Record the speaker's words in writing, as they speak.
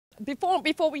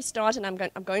before we start, and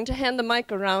I'm going to hand the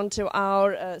mic around to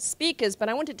our speakers, but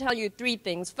I want to tell you three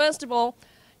things. First of all,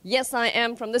 yes, I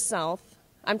am from the South.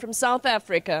 I'm from South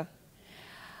Africa.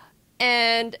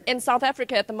 And in South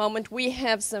Africa at the moment, we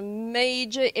have some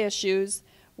major issues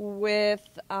with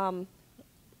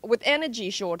energy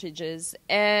shortages,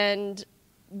 and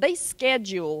they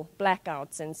schedule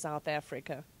blackouts in South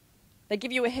Africa. They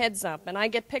give you a heads up, and I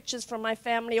get pictures from my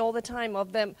family all the time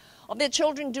of their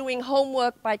children doing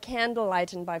homework by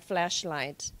candlelight and by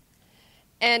flashlight.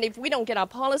 And if we don't get our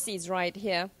policies right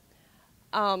here,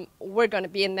 we're going to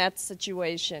be in that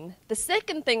situation. The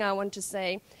second thing I want to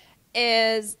say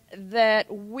is that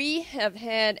we have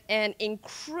had an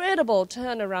incredible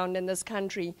turnaround in this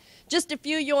country. Just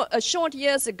a short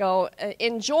years ago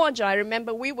in Georgia, I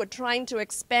remember we were trying to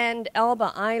expand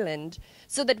Elba Island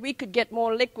so that we could get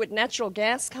more liquid natural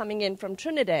gas coming in from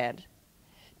Trinidad.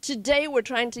 Today we're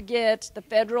trying to get the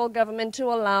federal government to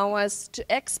allow us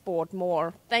to export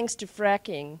more, thanks to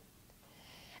fracking.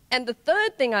 And the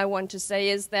third thing I want to say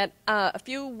is that a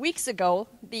few weeks ago,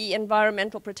 the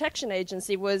Environmental Protection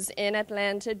Agency was in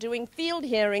Atlanta doing field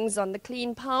hearings on the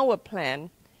Clean Power Plan.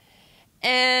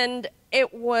 And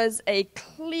it was a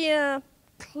clear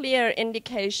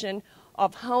indication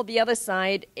of how the other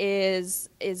side is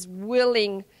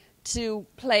willing to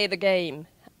play the game.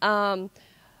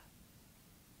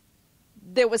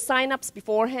 There were sign-ups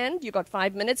beforehand. You got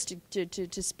 5 minutes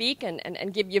to speak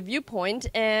and give your viewpoint.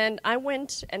 And I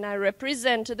went and I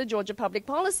represented the Georgia Public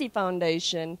Policy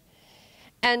Foundation.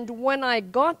 And when I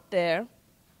got there,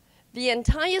 the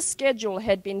entire schedule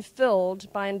had been filled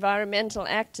by environmental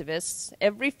activists.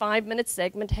 Every 5-minute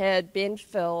segment had been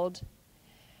filled,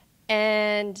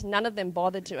 and none of them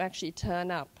bothered to actually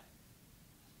turn up.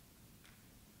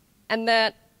 And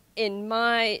that, in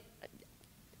my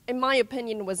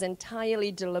opinion, was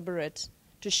entirely deliberate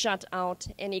to shut out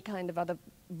any kind of other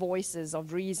voices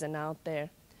of reason out there.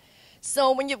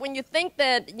 So when you think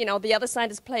that the other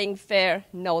side is playing fair,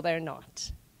 no, they're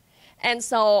not. And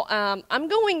so I'm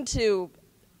going to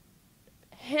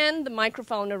hand the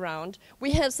microphone around.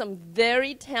 We have some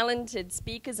very talented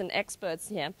speakers and experts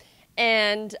here,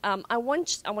 and I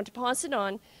want to pass it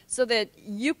on so that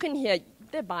you can hear.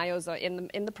 Their bios are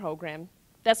in the program.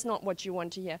 That's not what you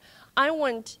want to hear. I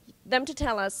want them to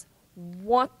tell us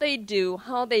what they do,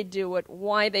 how they do it,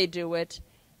 why they do it,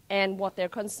 and what their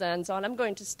concerns are. And I'm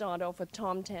going to start off with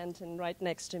Tom Tanton right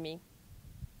next to me.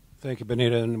 Thank you,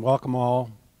 Benita, and welcome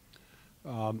all.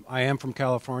 I am from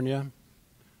California.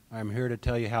 I'm here to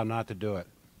tell you how not to do it.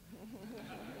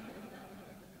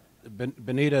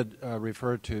 Benita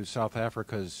referred to South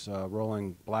Africa's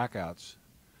rolling blackouts.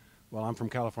 Well, I'm from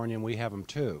California, and we have them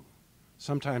too.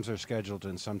 Sometimes they're scheduled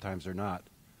and sometimes they're not.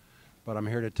 But I'm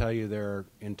here to tell you they're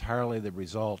entirely the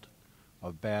result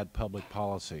of bad public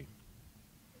policy,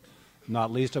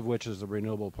 not least of which is the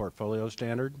Renewable Portfolio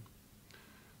Standard,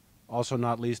 also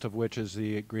not least of which is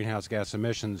the greenhouse gas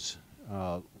emissions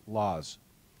laws.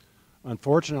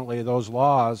 Unfortunately, those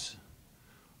laws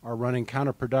are running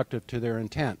counterproductive to their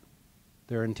intent.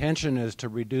 Their intention is to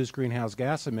reduce greenhouse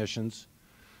gas emissions,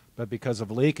 but because of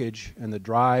leakage and the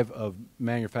drive of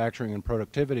manufacturing and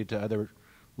productivity to other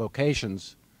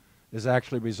locations is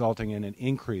actually resulting in an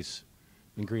increase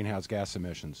in greenhouse gas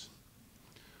emissions.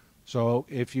 So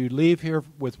if you leave here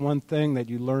with one thing that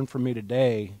you learned from me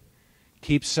today,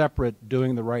 keep separate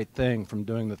doing the right thing from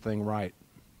doing the thing right.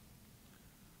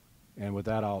 And with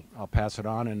that, I'll pass it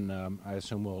on, and I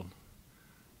assume we'll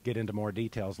get into more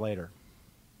details later.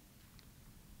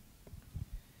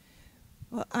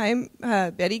 Well, I'm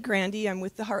Bette Grande. I'm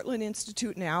with the Heartland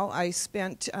Institute now. I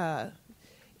spent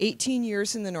 18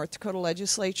 years in the North Dakota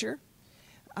legislature.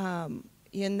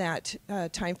 In that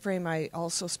time frame, I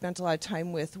also spent a lot of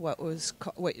time with what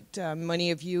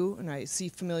many of you, and I see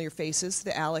familiar faces,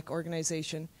 the ALEC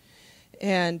organization.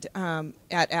 And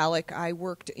at ALEC, I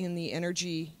worked in the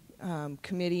Energy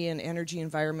Committee and Energy,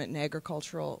 Environment, and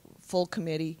Agricultural Full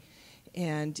Committee.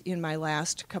 And in my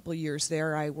last couple of years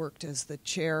there, I worked as the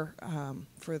chair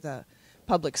for the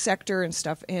public sector and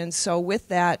stuff. And so with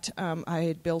that, I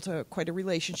had built quite a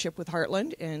relationship with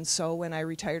Heartland. And so when I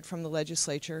retired from the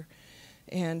legislature,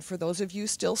 and for those of you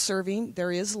still serving,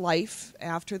 there is life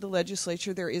after the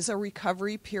legislature. There is a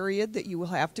recovery period that you will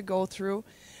have to go through.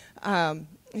 And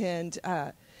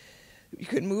you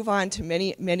can move on to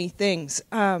many, many things.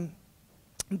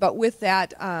 But with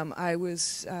that,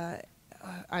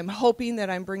 I'm hoping that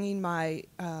I'm bringing my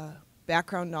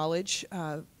background knowledge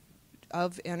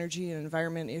of energy and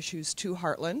environment issues to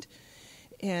Heartland.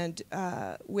 And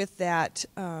with that,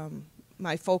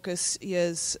 my focus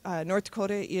is North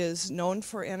Dakota is known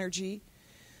for energy.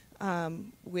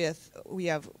 We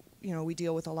have we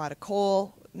deal with a lot of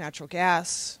coal, natural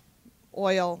gas,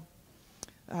 oil.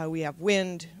 We have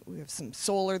wind. We have some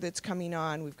solar that's coming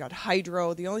on. We've got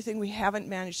hydro. The only thing we haven't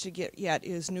managed to get yet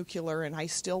is nuclear, and I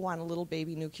still want a little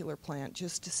baby nuclear plant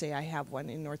just to say I have one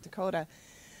in North Dakota.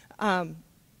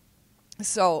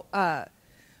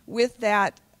 With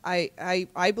that,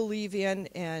 I believe in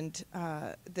and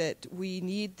that we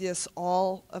need this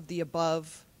all of the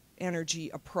above energy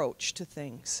approach to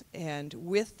things. And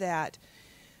with that,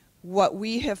 what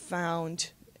we have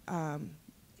found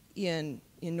in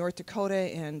North Dakota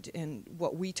and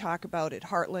what we talk about at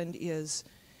Heartland is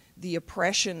the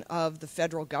oppression of the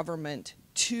federal government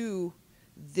to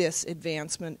this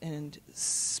advancement and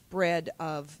spread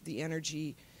of the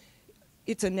energy.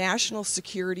 It's a national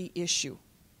security issue.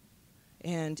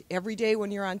 And every day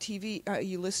when you're on TV,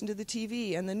 you listen to the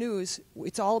TV and the news,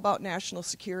 it's all about national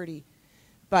security.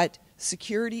 But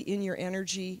security in your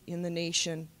energy in the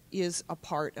nation is a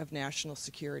part of national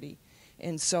security.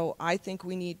 And so I think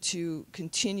we need to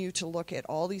continue to look at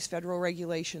all these federal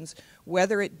regulations,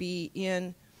 whether it be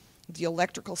in the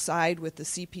electrical side with the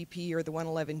CPP or the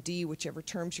 111D, whichever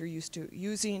terms you're used to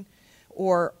using,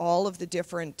 or all of the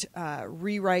different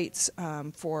rewrites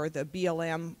for the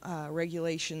BLM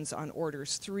regulations on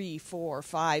orders 3, 4,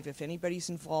 5. If anybody's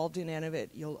involved in any of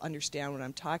it, you'll understand what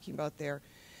I'm talking about there.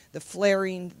 The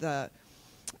flaring, the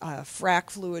frac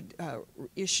fluid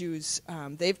issues,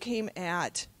 they've came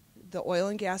at the oil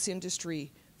and gas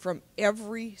industry from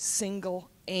every single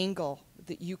angle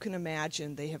that you can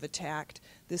imagine. They have attacked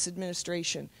this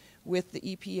administration with the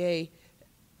EPA.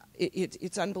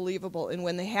 It's unbelievable. And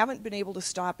when they haven't been able to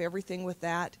stop everything with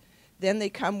that, then they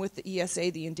come with the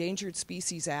ESA, the Endangered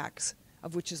Species Acts,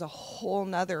 of which is a whole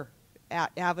nother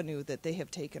avenue that they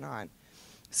have taken on.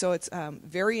 So it's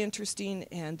very interesting,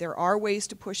 and there are ways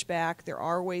to push back. There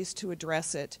are ways to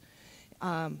address it.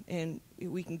 And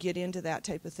we can get into that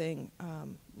type of thing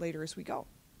later as we go.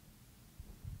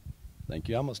 Thank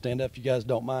you. I'm going to stand up if you guys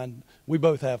don't mind. We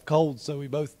both have colds, so we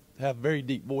both have very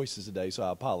deep voices today, so I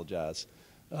apologize.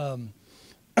 I'm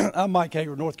Mike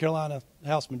Hager, North Carolina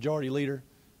House Majority Leader.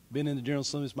 Been in the General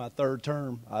Assembly. It's my third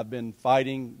term. I've been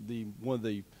fighting one of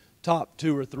the top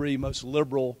 2 or 3 most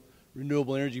liberal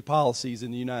renewable energy policies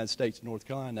in the United States of North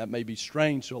Carolina. That may be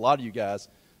strange to a lot of you guys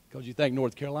because you think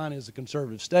North Carolina is a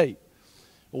conservative state.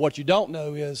 But what you don't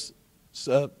know is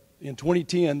in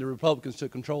 2010, the Republicans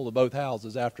took control of both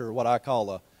houses after what I call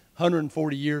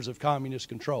 140 years of communist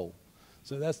control.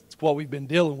 So that's what we've been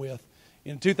dealing with.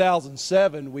 In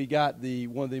 2007, we got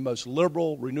one of the most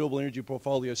liberal renewable energy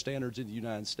portfolio standards in the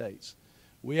United States.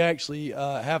 We actually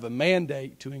have a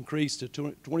mandate to increase to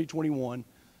 2021,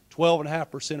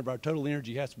 12.5% of our total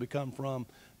energy has to come from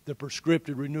the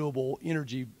prescriptive renewable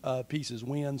energy pieces,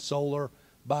 wind, solar,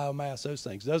 biomass, those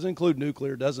things. Doesn't include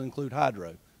nuclear, doesn't include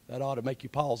hydro. That ought to make you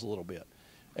pause a little bit.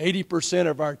 80%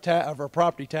 of our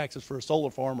property taxes for a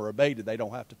solar farm are abated. They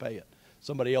don't have to pay it.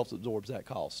 Somebody else absorbs that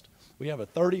cost. We have a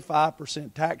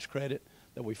 35% tax credit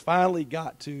that we finally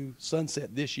got to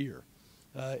sunset this year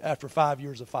after 5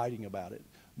 years of fighting about it.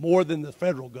 More than the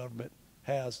federal government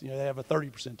has. They have a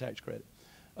 30% tax credit.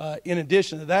 In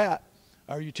addition to that,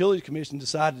 our Utilities Commission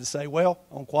decided to say, well,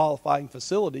 on qualifying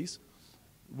facilities,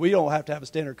 we don't have to have a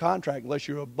standard contract unless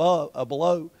you're above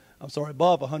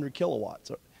 100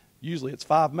 kilowatts. Usually it's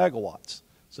 5 megawatts.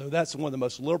 So that's one of the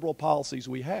most liberal policies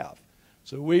we have.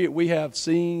 So we have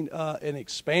seen an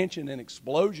expansion and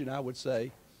explosion, I would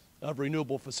say, of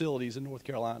renewable facilities in North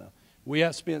Carolina. We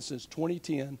have spent since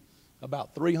 2010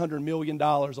 about $300 million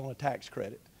on a tax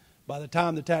credit. By the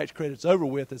time the tax credit's over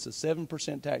with, it's a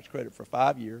 7% tax credit for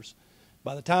 5 years.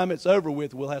 By the time it's over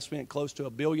with, we'll have spent close to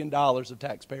 $1 billion of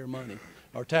taxpayer money.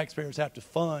 Our taxpayers have to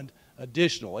fund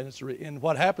additional. And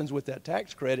what happens with that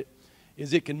tax credit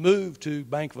is it can move to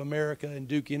Bank of America and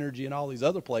Duke Energy and all these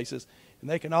other places, and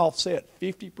they can offset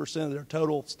 50% of their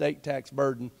total state tax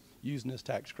burden using this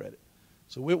tax credit.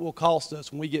 So it will cost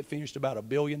us, when we get finished, about $1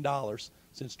 billion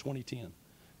since 2010.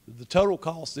 The total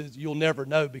cost is you'll never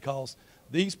know because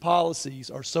these policies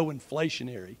are so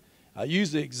inflationary. I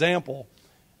use the example,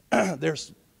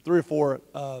 there's 3 or 4,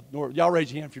 y'all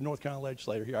raise your hand if you're a North Carolina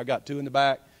legislator here. I got 2 in the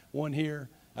back, 1 here.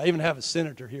 I even have a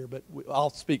senator here, but I'll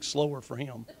speak slower for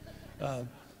him.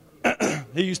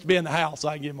 He used to be in the House, so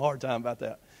I can give him a hard time about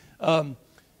that.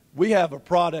 We have a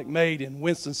product made in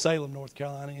Winston-Salem, North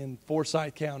Carolina, in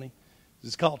Forsyth County.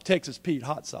 It's called Texas Pete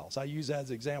hot sauce. I use that as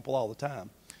an example all the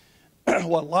time.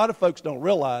 What a lot of folks don't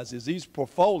realize is these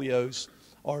portfolios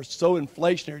are so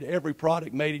inflationary to every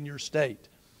product made in your state.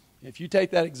 If you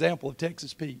take that example of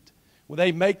Texas Pete, when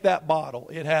they make that bottle,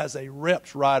 it has a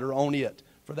reps rider on it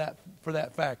for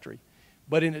that factory.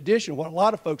 But in addition, what a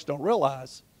lot of folks don't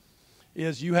realize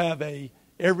is you have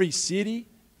every city,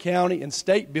 county, and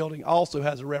state building also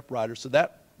has a rep rider. So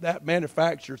that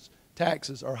manufacturer's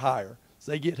taxes are higher.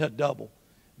 So they get hit double.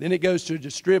 Then it goes to a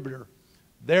distributor.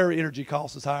 Their energy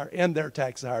cost is higher and their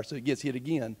tax is higher, so it gets hit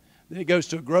again. Then it goes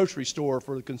to a grocery store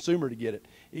for the consumer to get it.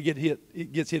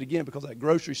 It gets hit again because that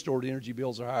grocery store, the energy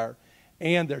bills are higher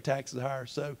and their taxes are higher.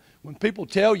 So when people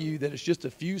tell you that it's just a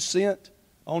few cents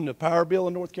on the power bill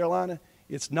in North Carolina,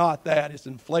 it's not that. It's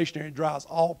inflationary. It drives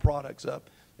all products up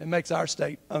and makes our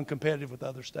state uncompetitive with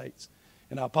other states.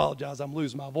 And I apologize, I'm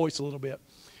losing my voice a little bit.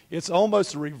 It's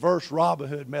almost a reverse Robin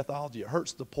Hood methodology. It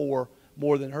hurts the poor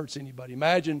more than it hurts anybody.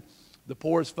 Imagine the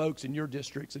poorest folks in your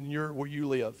districts and where you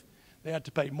live. They have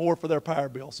to pay more for their power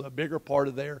bill, so a bigger part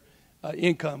of their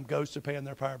income goes to paying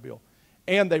their power bill.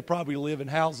 And they probably live in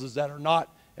houses that are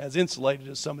not as insulated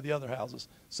as some of the other houses,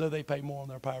 so they pay more on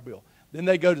their power bill. Then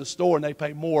they go to the store and they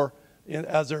pay more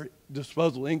as their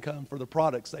disposable income for the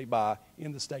products they buy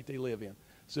in the state they live in.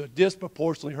 So it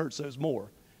disproportionately hurts those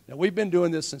more. Now, we've been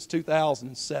doing this since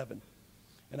 2007,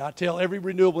 and I tell every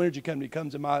renewable energy company that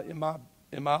comes in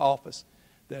my office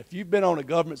that if you've been on a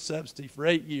government subsidy for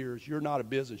 8 years, you're not a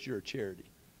business, you're a charity.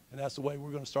 And that's the way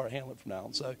we're going to start handling it from now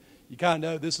on. So you kind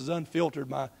of know this is unfiltered.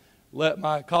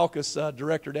 My caucus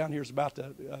director down here is about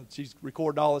to, she's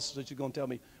recording all this, so she's going to tell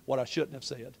me what I shouldn't have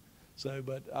said. So,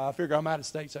 but I figure I'm out of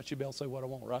state, so I should be able to say what I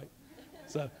want, right?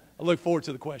 So I look forward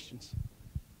to the questions.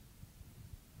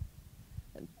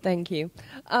 Thank you.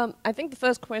 I think the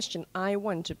first question I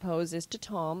want to pose is to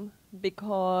Tom,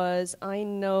 because I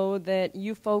know that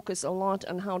you focus a lot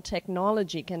on how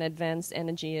technology can advance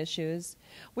energy issues.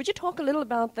 Would you talk a little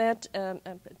about that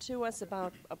to us,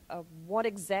 about what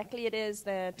exactly it is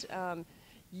that,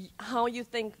 how you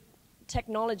think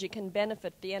technology can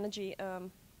benefit the energy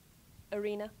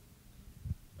arena?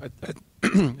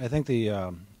 I think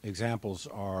the examples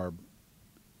are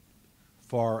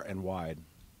far and wide.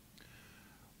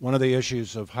 One of the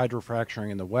issues of hydrofracturing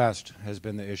in the West has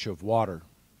been the issue of water.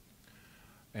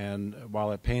 And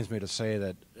while it pains me to say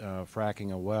that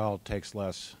fracking a well takes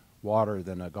less water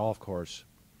than a golf course,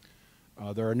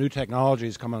 there are new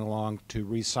technologies coming along to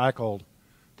recycle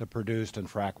the produced and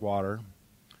fracked water,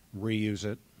 reuse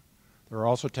it. There are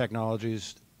also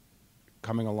technologies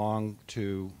coming along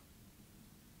to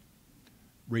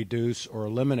reduce or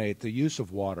eliminate the use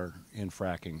of water in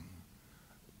fracking.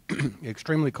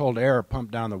 Extremely cold air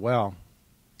pumped down the well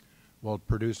will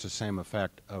produce the same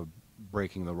effect of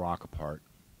breaking the rock apart.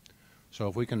 So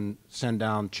if we can send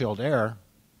down chilled air,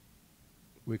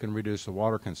 we can reduce the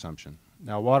water consumption.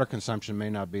 Now, water consumption may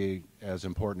not be as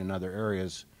important in other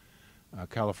areas.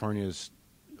 California is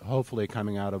hopefully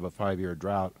coming out of a 5-year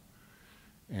drought,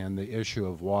 and the issue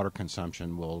of water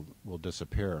consumption will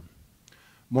disappear.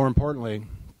 More importantly,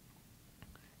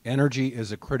 energy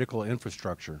is a critical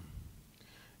infrastructure.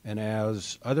 And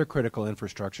as other critical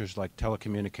infrastructures like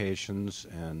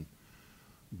telecommunications and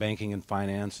banking and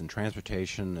finance and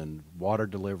transportation and water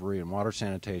delivery and water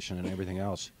sanitation and everything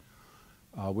else,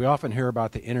 we often hear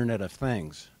about the Internet of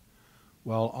Things.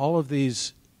 Well, all of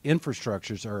these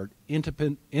infrastructures are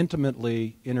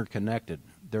intimately interconnected.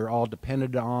 They're all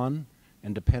dependent on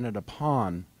and dependent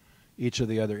upon each of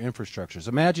the other infrastructures.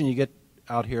 Imagine you get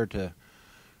out here to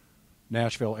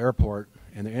Nashville Airport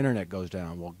and the Internet goes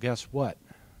down. Well, guess what?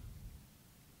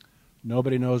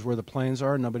 Nobody knows where the planes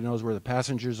are, nobody knows where the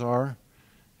passengers are,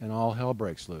 and all hell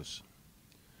breaks loose.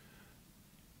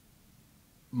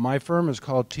 My firm is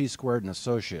called T Squared and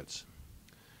Associates,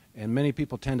 and many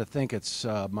people tend to think it's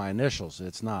my initials.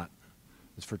 It's not.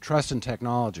 It's for trust and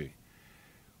technology.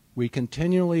 We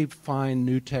continually find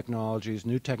new technologies.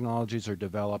 New technologies are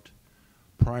developed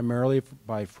primarily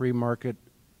by free market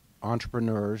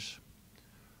entrepreneurs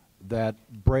that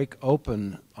break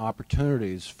open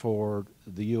opportunities for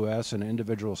the U.S. and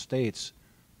individual states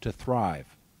to thrive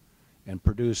and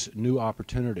produce new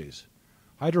opportunities.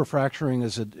 Hydrofracturing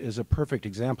is a perfect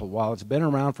example. While it's been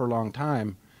around for a long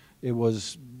time, it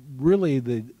was really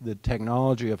the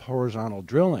technology of horizontal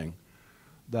drilling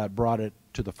that brought it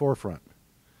to the forefront.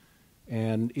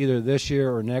 And either this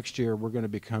year or next year, we're going to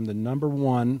become the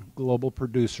 #1 global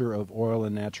producer of oil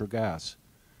and natural gas.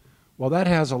 Well, that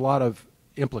has a lot of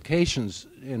implications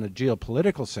in a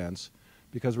geopolitical sense,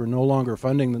 because we're no longer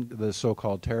funding the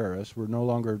so-called terrorists. We're no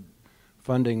longer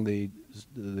funding the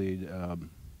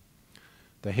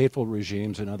hateful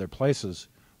regimes in other places.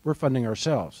 We're funding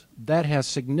ourselves. That has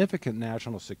significant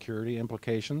national security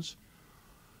implications.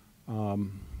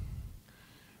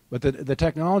 But the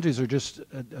technologies are just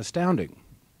astounding.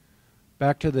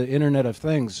 Back to the Internet of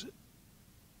Things,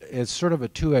 it's sort of a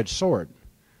two-edged sword.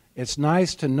 It's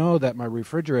nice to know that my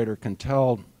refrigerator can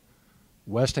tell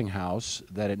Westinghouse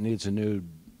that it needs a new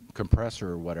compressor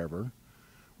or whatever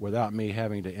without me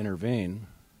having to intervene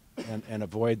and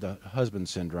avoid the husband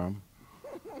syndrome.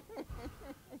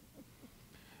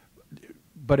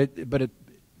 But it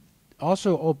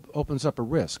also opens up a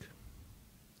risk.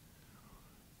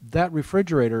 That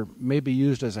refrigerator may be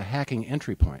used as a hacking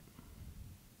entry point.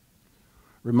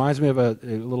 Reminds me of a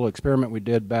little experiment we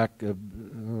did back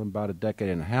about a decade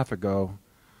and a half ago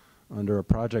under a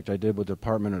project I did with the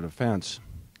Department of Defense,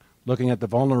 looking at the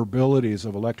vulnerabilities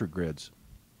of electric grids.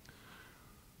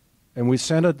 And we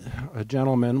sent a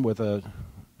gentleman with a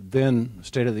then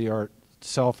state-of-the-art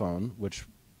cell phone, which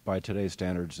by today's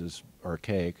standards is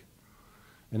archaic,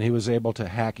 and he was able to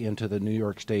hack into the New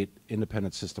York State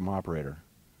Independent System Operator.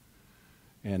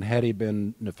 And had he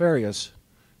been nefarious,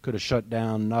 could have shut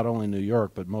down not only New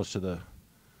York, but most of the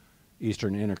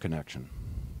Eastern interconnection.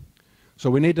 So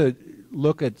we need to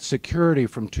look at security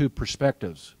from two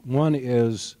perspectives. One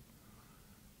is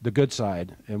the good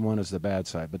side, and one is the bad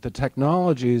side. But the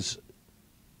technologies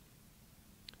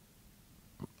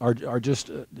are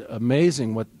just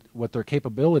amazing what their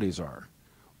capabilities are.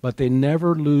 But they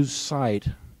never lose sight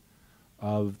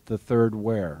of the third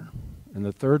where. And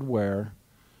the third where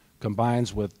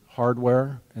combines with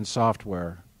hardware and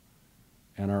software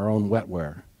and our own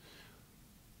wetware.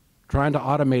 Trying to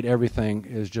automate everything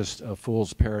is just a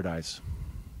fool's paradise.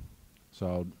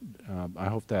 So I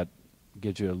hope that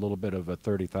gives you a little bit of a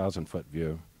 30,000-foot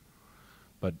view.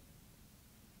 But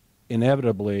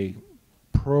inevitably,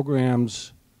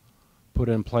 programs put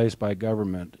in place by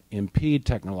government impede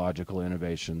technological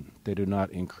innovation. They do not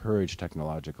encourage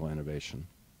technological innovation.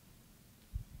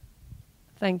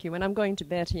 Thank you. And I'm going to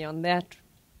Bette on that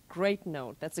great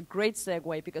note. That's a great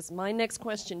segue, because my next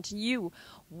question to you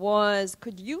was,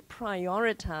 could you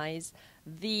prioritize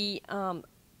the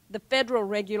federal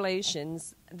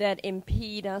regulations that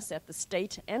impede us at the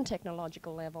state and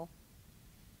technological level?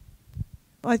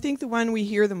 Well, I think the one we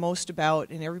hear the most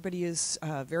about and everybody is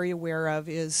very aware of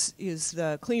is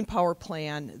the Clean Power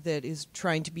Plan that is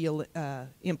trying to be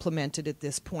implemented at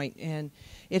this point. And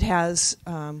it has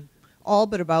all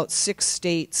but about 6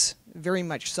 states very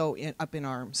much so up in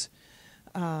arms.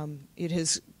 It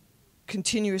is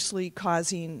continuously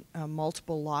causing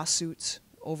multiple lawsuits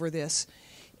over this.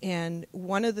 And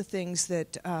one of the things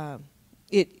that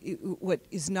what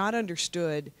is not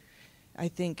understood, I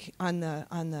think, on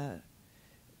the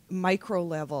micro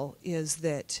level is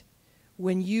that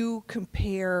when you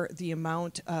compare the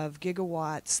amount of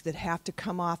gigawatts that have to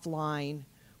come offline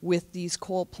with these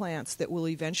coal plants that will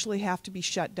eventually have to be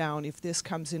shut down if this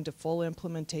comes into full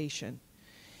implementation,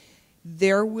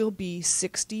 there will be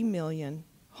 60 million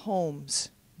homes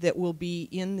that will be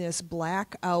in this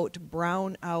blackout,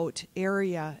 brownout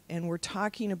area, and we're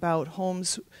talking about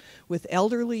homes with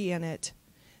elderly in it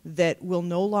that will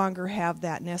no longer have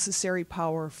that necessary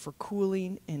power for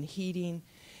cooling and heating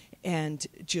and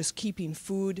just keeping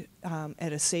food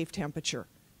at a safe temperature,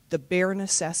 the bare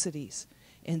necessities.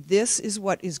 And this is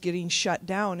what is getting shut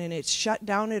down, and it's shut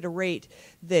down at a rate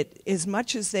that, as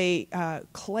much as they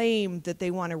claim that they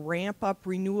want to ramp up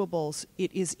renewables,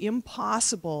 it is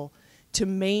impossible to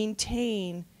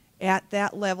maintain at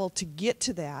that level to get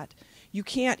to that. You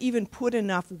can't even put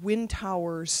enough wind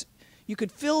towers. You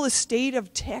could fill the state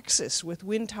of Texas with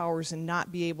wind towers and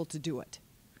not be able to do it.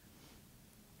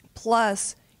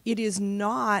 Plus, it is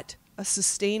not a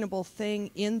sustainable thing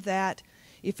in that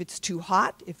if it's too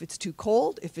hot, if it's too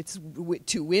cold, if it's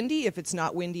too windy, if it's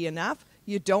not windy enough,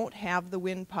 you don't have the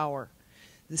wind power.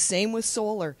 The same with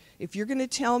solar. If you're going to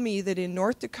tell me that in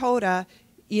North Dakota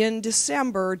in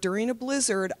December during a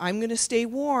blizzard I'm going to stay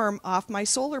warm off my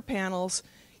solar panels,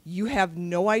 you have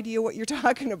no idea what you're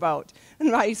talking about.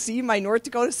 And I see my North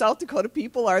Dakota, South Dakota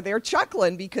people are there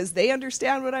chuckling because they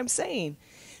understand what I'm saying.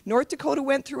 North Dakota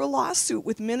went through a lawsuit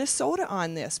with Minnesota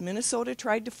on this. Minnesota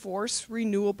tried to force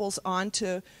renewables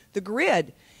onto the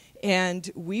grid. And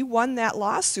we won that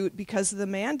lawsuit because of the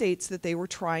mandates that they were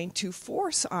trying to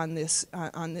force on this,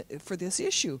 for this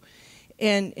issue.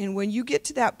 And when you get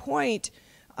to that point,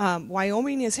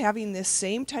 Wyoming is having this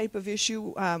same type of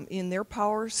issue in their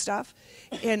power stuff.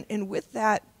 And with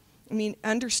that, I mean,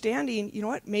 understanding, you know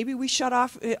what, maybe we shut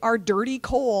off our dirty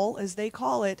coal, as they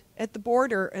call it, at the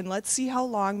border, and let's see how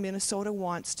long Minnesota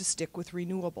wants to stick with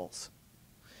renewables.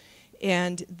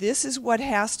 And this is what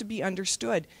has to be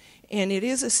understood. And it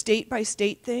is a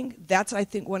state-by-state thing. That's, I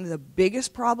think, one of the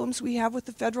biggest problems we have with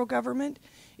the federal government,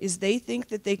 is they think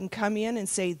that they can come in and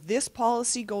say, this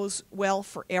policy goes well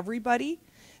for everybody.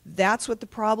 That's what the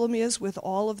problem is with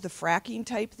all of the fracking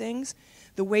type things.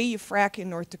 The way you frack in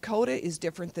North Dakota is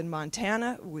different than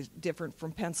Montana, different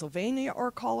from Pennsylvania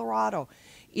or Colorado.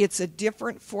 It's a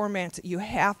different format. You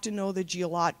have to know the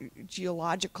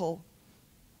geological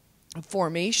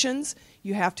formations.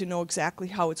 You have to know exactly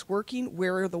how it's working.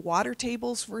 Where are the water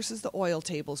tables versus the oil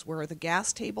tables? Where are the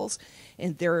gas tables?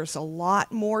 And there's a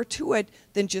lot more to it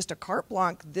than just a carte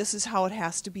blanche, this is how it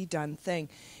has to be done thing.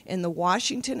 And the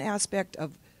Washington aspect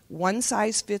of one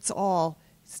size fits all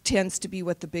tends to be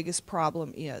what the biggest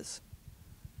problem is.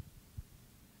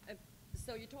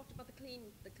 So you talked about the clean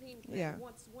plan. Yeah.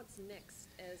 What's next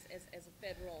as a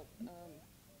federal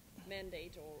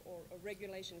mandate or a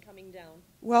regulation coming down?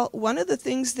 Well, one of the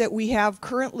things that we have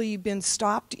currently been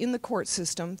stopped in the court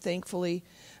system, thankfully,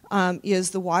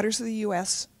 is the Waters of the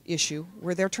U.S. issue,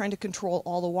 where they're trying to control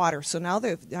all the water. So now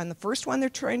on the first one, they're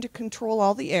trying to control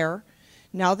all the air.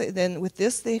 Now, then with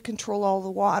this, they control all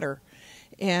the water.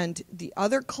 And the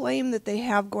other claim that they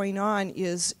have going on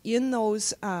is in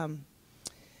those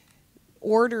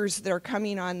orders that are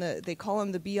coming on they call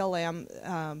them the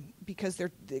BLM because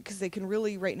they can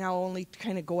really right now only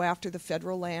kind of go after the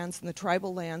federal lands and the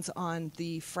tribal lands on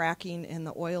the fracking and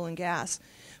the oil and gas.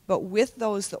 But with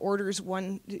those, the orders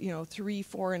 1, 3,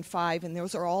 4, and 5, and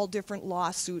those are all different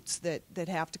lawsuits that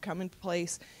have to come into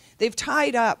place. They've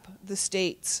tied up the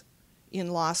states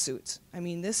in lawsuits. I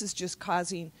mean, this is just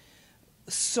causing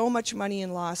so much money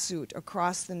in lawsuit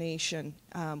across the nation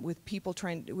with people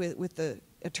with the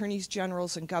attorneys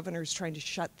generals and governors trying to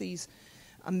shut these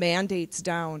mandates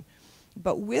down.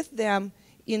 But with them,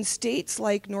 in states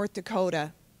like North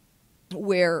Dakota,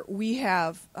 where we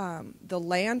have the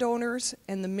landowners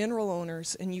and the mineral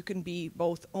owners, and you can be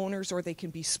both owners or they can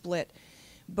be split.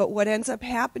 But what ends up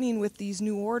happening with these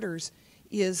new orders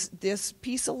is this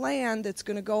piece of land that's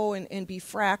going to go and be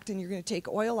fracked and you're going to take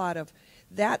oil out of,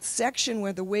 that section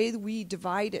where the way we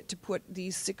divide it to put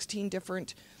these 16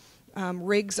 different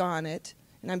rigs on it,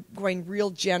 and I'm going real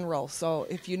general, so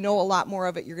if you know a lot more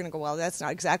of it, you're going to go, well, that's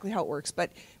not exactly how it works.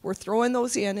 But we're throwing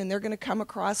those in, and they're going to come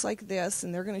across like this,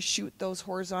 and they're going to shoot those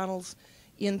horizontals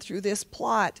in through this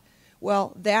plot.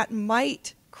 Well, that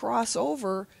might cross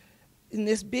over, and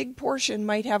this big portion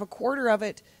might have a quarter of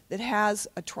it that has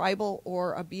a tribal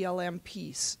or a BLM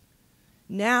piece.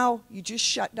 Now you just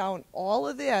shut down all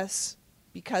of this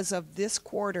because of this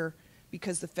quarter,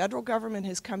 because the federal government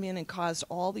has come in and caused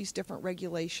all these different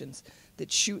regulations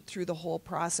that shoot through the whole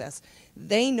process.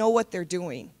 They know what they're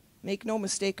doing. Make no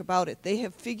mistake about it. They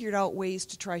have figured out ways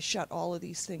to try shut all of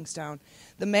these things down.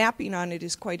 The mapping on it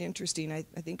is quite interesting. I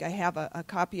think I have a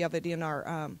copy of it in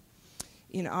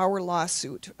our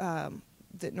lawsuit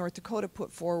that North Dakota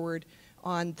put forward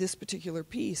on this particular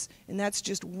piece, and that's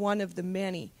just one of the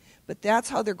many. But that's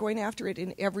how they're going after it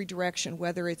in every direction,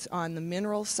 whether it's on the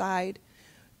mineral side,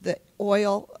 the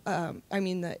oil,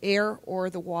 the air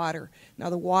or the water. Now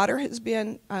the water has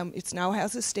been, it now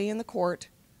has to stay in the court,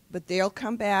 but they'll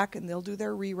come back and they'll do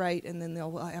their rewrite and then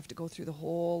they'll have to go through the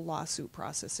whole lawsuit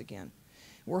process again.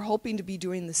 We're hoping to be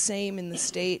doing the same in the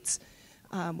states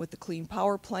with the Clean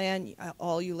Power Plan.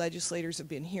 All you legislators have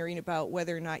been hearing about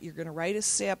whether or not you're going to write a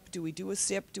SIP. Do we do a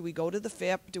SIP? Do we go to the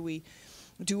FIP? Do we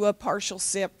do a partial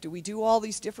SIP? Do we do all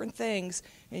these different things?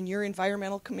 And your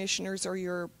environmental commissioners or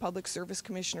your public service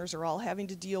commissioners are all having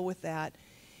to deal with that.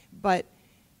 But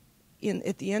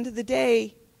at the end of the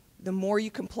day, the more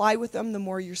you comply with them, the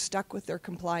more you're stuck with their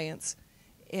compliance.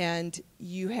 And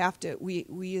you have to,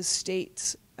 we as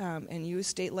states and you as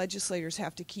state legislators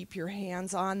have to keep your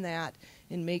hands on that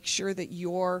and make sure that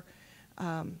your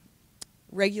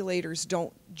regulators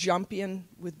don't jump in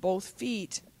with both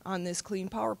feet on this Clean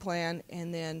Power Plan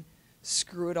and then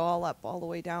screw it all up all the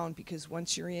way down, because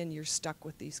once you're in, you're stuck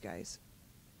with these guys.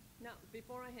 Now,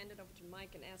 before I hand it over to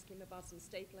Mike and ask him about some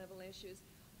state-level issues,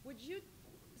 would you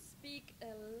speak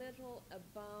a little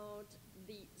about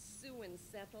the sue and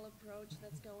settle approach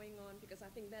that's going on? Because I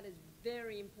think that is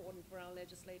very important for our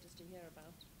legislators to hear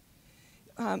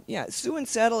about. Yeah, sue and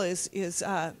settle is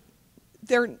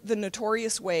they're the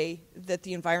notorious way that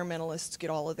the environmentalists get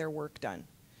all of their work done.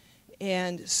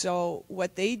 And so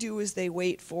what they do is they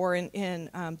wait for, and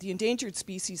the Endangered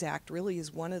Species Act really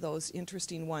is one of those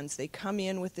interesting ones. They come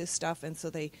in with this stuff, and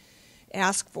so they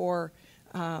ask for,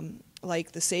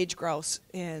 like the sage grouse,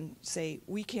 and say,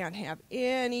 we can't have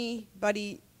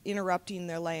anybody interrupting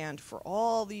their land for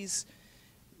all these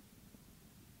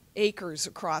acres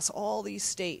across all these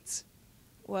states.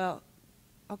 Well,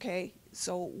 okay,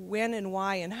 so when and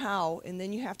why and how, and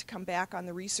then you have to come back on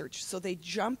the research. So they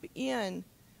jump in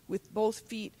with both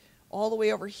feet all the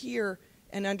way over here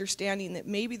and understanding that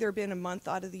maybe there have been a month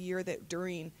out of the year that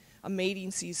during a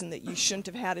mating season that you shouldn't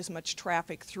have had as much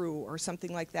traffic through or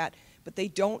something like that. But they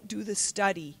don't do the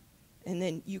study, and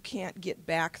then you can't get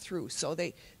back through. So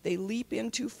they leap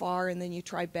in too far, and then you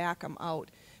try back them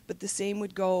out. But the same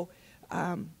would go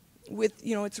with,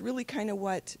 it's really kind of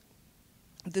what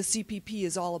the CPP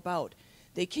is all about.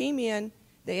 They came in,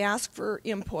 they asked for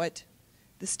input,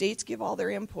 the states give all their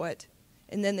input,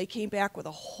 and then they came back with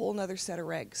a whole nother set of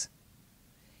regs.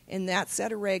 And that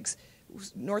set of regs,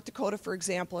 North Dakota, for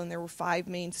example, and there were 5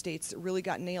 main states that really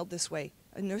got nailed this way.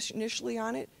 Initially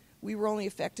on it, we were only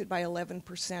affected by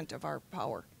 11% of our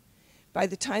power. By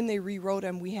the time they rewrote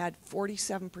them, we had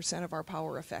 47% of our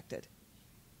power affected.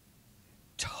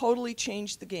 Totally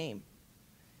changed the game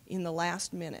in the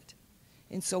last minute.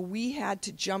 And so we had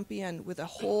to jump in with a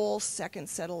whole second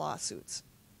set of lawsuits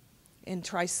and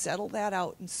try settle that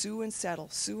out and sue and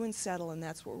settle, and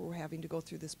that's what we're having to go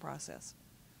through this process.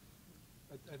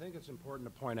 I think it's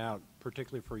important to point out,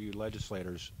 particularly for you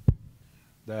legislators,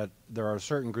 that there are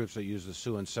certain groups that use the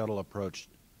sue and settle approach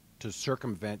to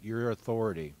circumvent your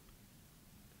authority.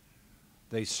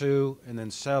 They sue and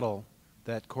then settle,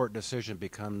 that court decision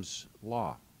becomes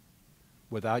law.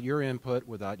 Without your input,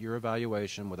 without your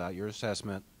evaluation, without your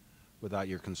assessment, without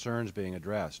your concerns being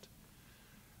addressed.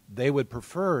 They would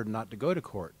prefer not to go to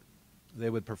court. They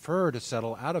would prefer to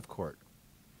settle out of court.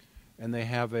 And they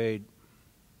have a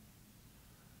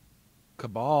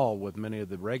cabal with many of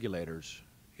the regulators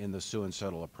in the sue and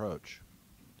settle approach.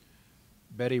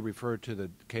 Bette referred to the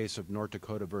case of North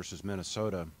Dakota versus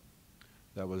Minnesota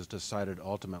that was decided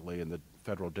ultimately in the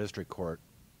federal district court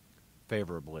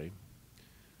favorably.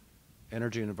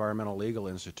 Energy and Environmental Legal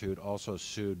Institute also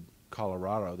sued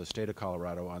Colorado, the state of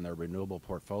Colorado, on their renewable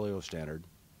portfolio standard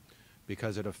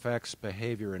because it affects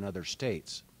behavior in other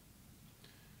states.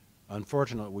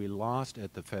 Unfortunately, we lost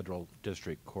at the federal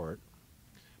district court,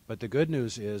 but the good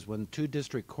news is when 2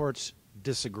 district courts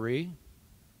disagree,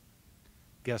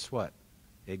 guess what?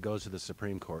 It goes to the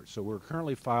Supreme Court. So we're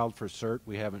currently filed for cert.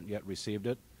 We haven't yet received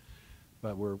it,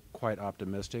 but we're quite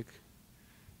optimistic.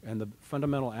 And the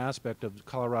fundamental aspect of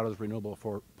Colorado's renewable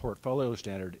portfolio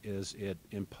standard is it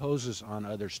imposes on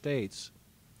other states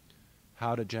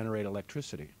how to generate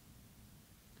electricity.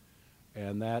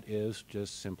 And that is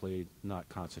just simply not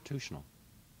constitutional.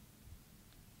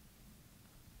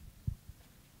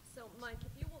 So, Mike,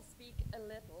 if you will speak a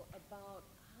little about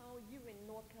how you in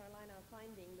North Carolina are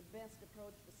finding the best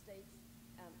approach for states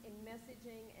in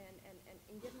messaging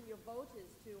and getting your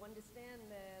voters to understand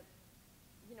that,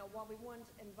 while we want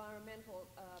environmental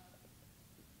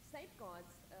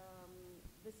safeguards,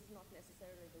 this is not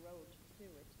necessarily the road to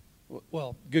it.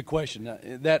 Well, good question.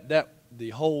 That the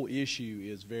whole issue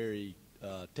is very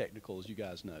technical, as you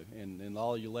guys know, and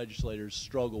all your legislators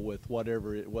struggle with whether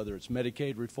it's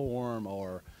Medicaid reform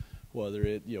or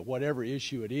whatever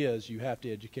issue it is. You have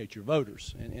to educate your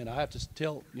voters, and I have to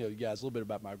tell you guys a little bit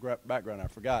about my background. I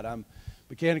forgot. I'm a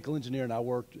mechanical engineer, and I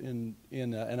worked and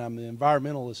I'm the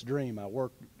environmentalist dream. I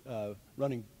worked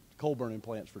running coal burning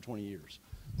plants for 20 years,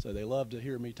 so they love to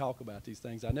hear me talk about these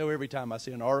things. I know every time I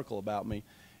see an article about me,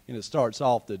 and it starts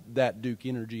off that Duke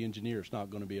Energy engineer, it's not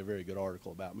going to be a very good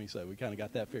article about me, so we kind of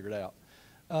got that figured out.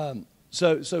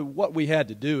 So what we had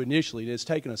to do initially, it's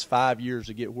taken us 5 years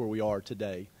to get where we are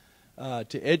today,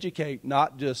 to educate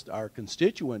not just our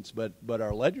constituents, but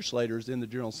our legislators in the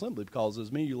General Assembly, because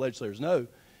as many of you legislators know,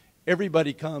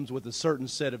 everybody comes with a certain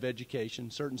set of education,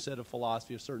 certain set of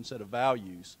philosophy, a certain set of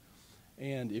values.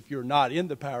 And if you're not in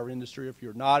the power industry, if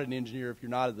you're not an engineer, if you're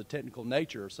not of the technical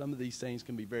nature, some of these things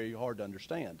can be very hard to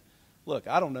understand. Look,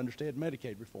 I don't understand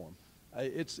Medicaid reform.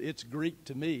 It's Greek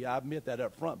to me. I admit that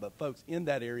up front, but folks in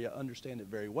that area understand it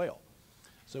very well.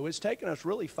 So it's taken us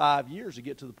really 5 years to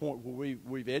get to the point where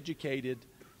we've educated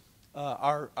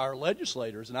our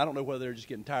legislators, and I don't know whether they're just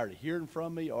getting tired of hearing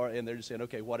from me and they're just saying,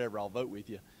 okay, whatever, I'll vote with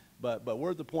you. But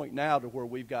we're at the point now to where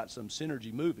we've got some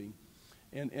synergy moving.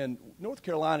 And North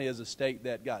Carolina is a state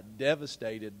that got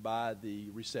devastated by the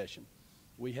recession.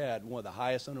 We had one of the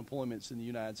highest unemployments in the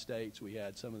United States. We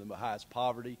had some of the highest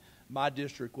poverty. My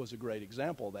district was a great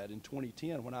example of that. In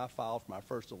 2010, when I filed for my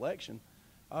first election,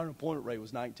 our unemployment rate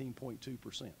was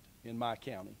 19.2% in my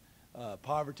county.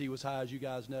 Poverty was high, as you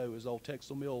guys know. It was old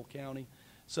Textile Mill County.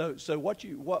 So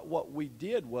what we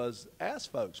did was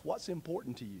ask folks, what's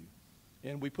important to you?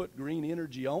 And we put green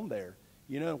energy on there.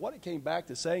 What it came back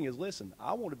to saying is, listen,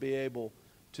 I want to be able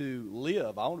to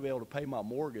live. I want to be able to pay my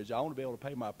mortgage. I want to be able to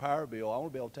pay my power bill. I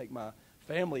want to be able to take my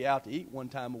family out to eat one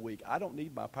time a week. I don't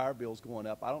need my power bills going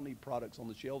up. I don't need products on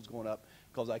the shelves going up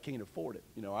because I can't afford it.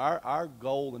 Our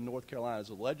goal in North Carolina as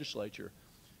a legislature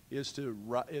is to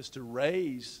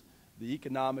raise the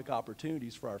economic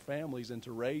opportunities for our families and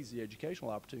to raise the educational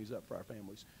opportunities up for our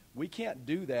families. We can't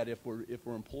do that if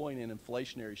we're employing an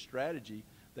inflationary strategy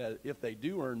that if they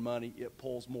do earn money, it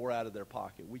pulls more out of their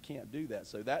pocket. We can't do that.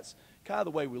 So that's kind of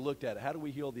the way we looked at it. How do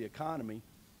we heal the economy?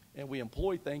 And we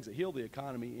employ things that heal the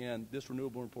economy, and this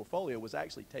renewable portfolio was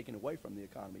actually taken away from the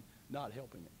economy, not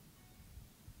helping it.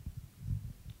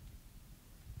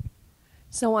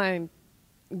 So I'm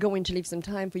going to leave some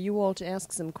time for you all to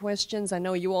ask some questions. I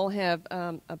know you all have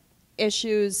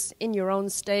issues in your own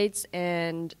states,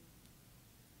 and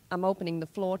I'm opening the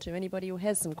floor to anybody who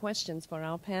has some questions for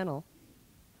our panel.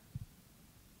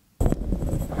 Are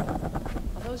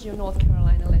those your North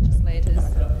Carolina legislators?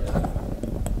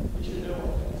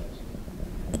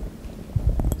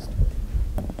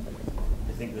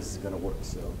 I think this is going to work,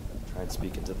 so try and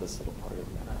speak into this little part of it.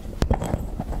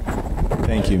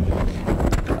 Thank you.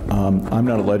 I'm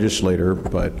not a legislator,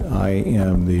 but I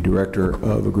am the director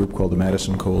of a group called the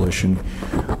Madison Coalition,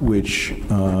 which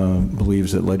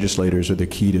believes that legislators are the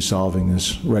key to solving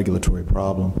this regulatory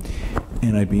problem.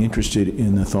 And I'd be interested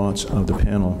in the thoughts of the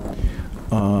panel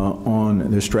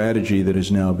on the strategy that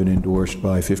has now been endorsed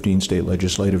by 15 state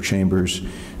legislative chambers,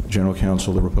 General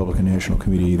Counsel, the Republican National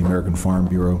Committee, the American Farm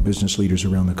Bureau, business leaders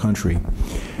around the country,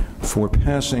 for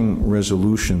passing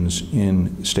resolutions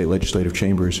in state legislative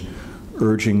chambers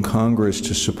urging Congress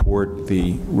to support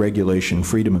the Regulation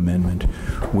Freedom Amendment,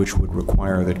 which would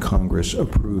require that Congress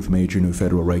approve major new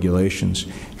federal regulations.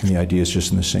 And the idea is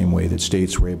just in the same way that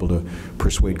states were able to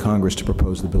persuade Congress to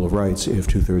propose the Bill of Rights. If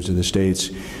 2/3 of the states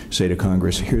say to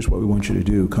Congress, here's what we want you to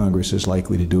do, Congress is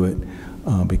likely to do it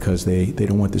because they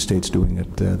don't want the states doing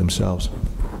it themselves.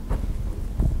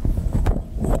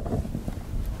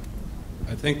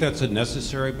 I think that's a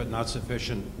necessary but not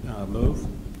sufficient move.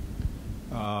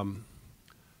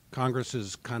 Congress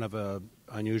is kind of an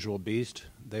unusual beast.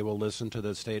 They will listen to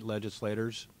the state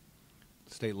legislators,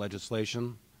 state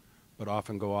legislation, but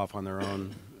often go off on their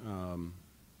own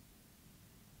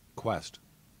quest.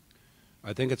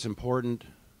 I think it's important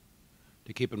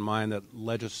to keep in mind that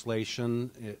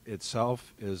legislation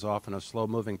itself is often a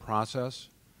slow-moving process,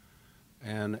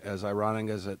 and as ironic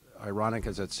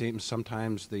as it seems,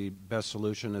 sometimes the best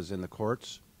solution is in the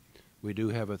courts. We do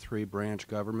have a 3-branch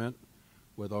government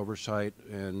with oversight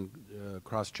and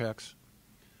cross-checks.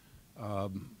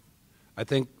 I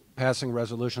think passing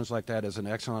resolutions like that is an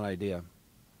excellent idea.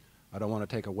 I don't want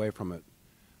to take away from it,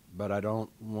 but I don't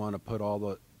want to put all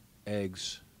the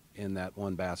eggs in that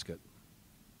one basket.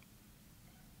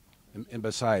 And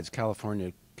besides,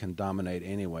 California can dominate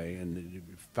anyway and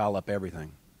foul up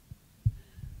everything.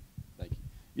 Thank you.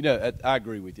 You know, I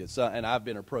agree with you. So, and I've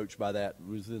been approached by that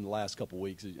within the last couple of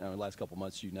weeks, last couple of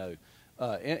months, you know.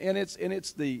 And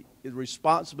it's the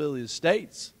responsibility of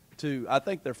states to, I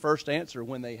think their first answer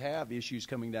when they have issues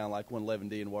coming down like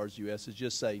 111D and WARS US is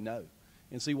just say no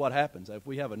and see what happens. If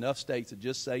we have enough states that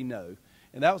just say no,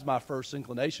 and that was my first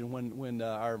inclination when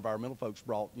our environmental folks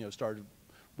started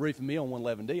briefing me on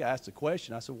 111D. I asked a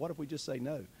question. I said, what if we just say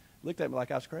no? They looked at me like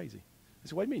I was crazy. They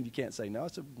said, what do you mean you can't say no? I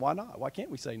said, why not? Why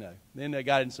can't we say no? Then they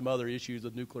got into some other issues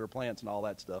with nuclear plants and all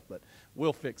that stuff, but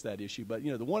we'll fix that issue. But, the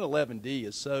 111D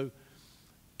is so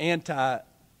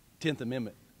anti-10th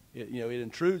Amendment. It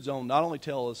intrudes on, not only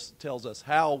tells us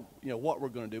how, what we're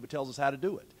going to do, but tells us how to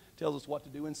do it. Tells us what to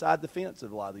do inside the fence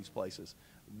of a lot of these places.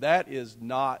 That is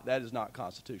not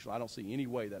constitutional. I don't see any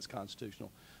way that's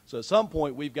constitutional. So at some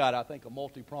point we've got, I think, a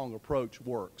multi-pronged approach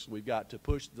works. We've got to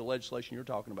push the legislation you're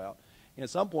talking about. And at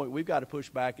some point we've got to push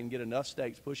back and get enough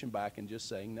states pushing back and just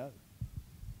saying no.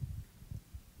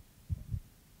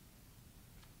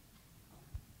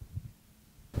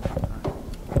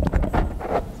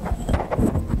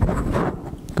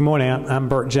 Good morning. I'm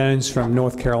Burt Jones from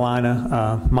North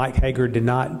Carolina. Mike Hager did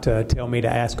not tell me to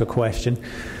ask a question,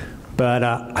 but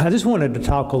I just wanted to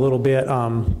talk a little bit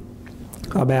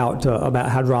about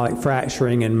hydraulic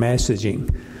fracturing and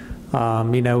messaging.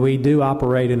 We do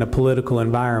operate in a political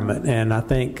environment, and I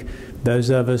think those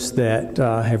of us that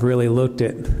have really looked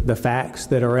at the facts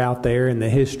that are out there and the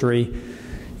history,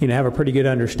 have a pretty good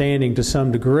understanding to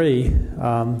some degree.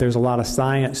 There's a lot of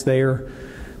science there.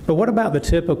 But what about the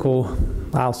typical,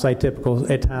 I'll say typical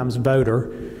at times,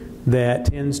 voter that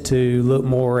tends to look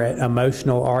more at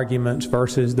emotional arguments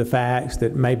versus the facts,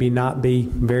 that maybe not be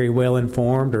very well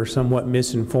informed or somewhat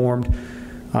misinformed?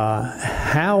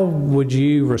 How would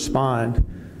you respond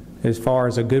as far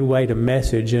as a good way to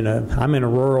message I'm in a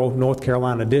rural North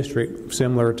Carolina district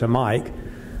similar to Mike,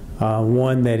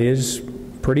 one that is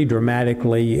pretty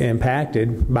dramatically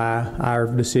impacted by our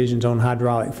decisions on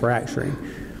hydraulic fracturing.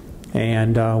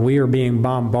 And we are being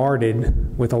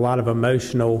bombarded with a lot of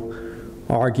emotional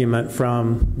argument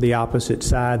from the opposite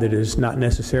side that is not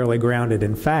necessarily grounded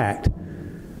in fact,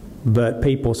 but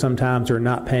people sometimes are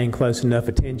not paying close enough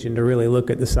attention to really look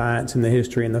at the science and the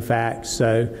history and the facts.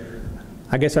 So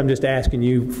I guess I'm just asking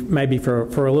you maybe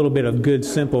for a little bit of good,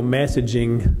 simple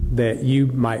messaging that you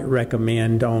might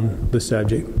recommend on the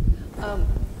subject.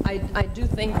 I do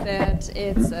think that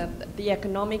it's the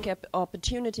economic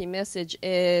opportunity message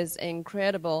is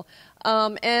incredible.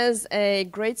 As a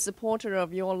great supporter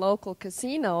of your local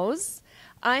casinos,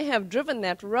 I have driven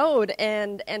that road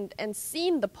and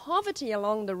seen the poverty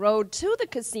along the road to the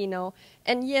casino,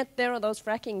 and yet there are those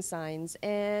fracking signs,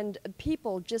 and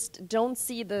people just don't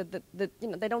see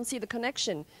they don't see the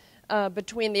connection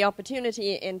between the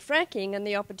opportunity in fracking and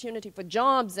the opportunity for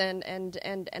jobs and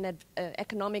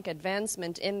economic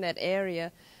advancement in that area.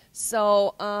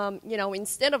 So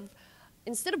instead of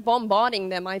bombarding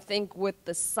them, I think with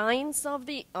the science of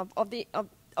the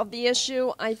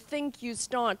issue, I think you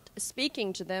start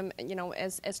speaking to them,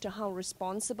 as to how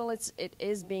responsible it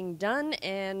is being done,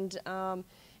 and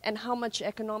how much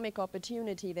economic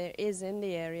opportunity there is in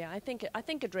the area. I think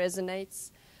it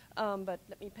resonates, but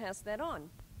let me pass that on.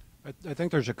 I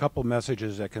think there's a couple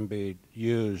messages that can be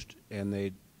used, and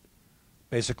they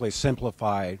basically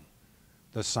simplify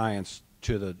the science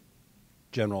to the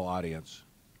general audience.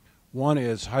 One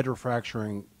is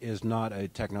hydrofracturing is not a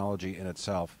technology in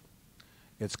itself.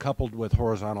 It's coupled with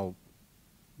horizontal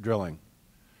drilling.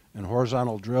 And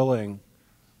horizontal drilling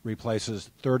replaces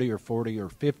 30 or 40 or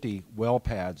 50 well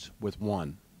pads with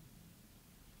one,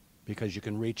 because you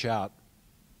can reach out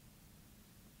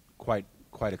quite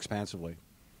expansively.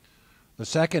 The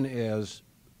second is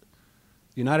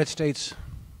the United States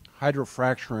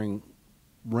hydrofracturing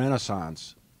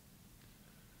renaissance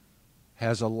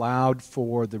has allowed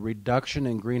for the reduction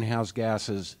in greenhouse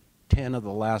gases 10 of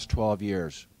the last 12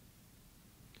 years.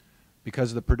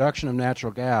 Because of the production of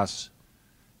natural gas,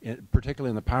 particularly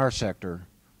in the power sector,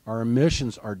 our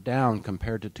emissions are down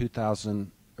compared to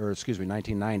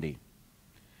 1990.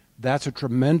 That's a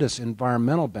tremendous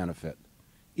environmental benefit,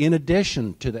 in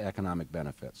addition to the economic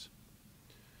benefits.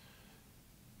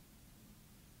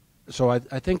 So I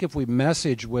think if we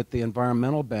message with the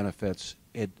environmental benefits,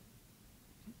 it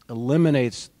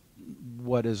eliminates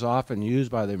what is often used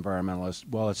by the environmentalists.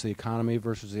 Well, it's the economy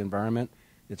versus the environment.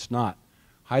 It's not.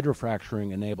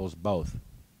 Hydrofracturing enables both.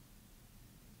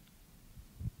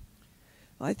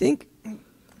 Well, I think,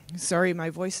 sorry, my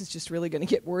voice is just really going to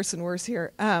get worse and worse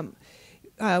here.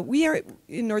 We are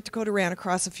in North Dakota ran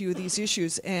across a few of these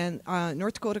issues, and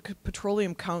North Dakota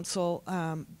Petroleum Council,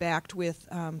 backed with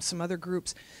some other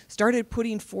groups, started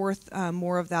putting forth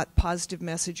more of that positive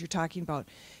message you're talking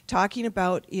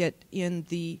about it in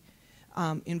the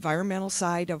environmental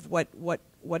side of what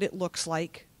it looks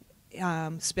like,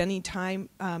 spending time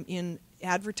in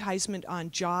advertisement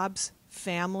on jobs,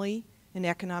 family, and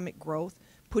economic growth,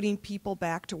 putting people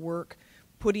back to work,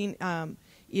 putting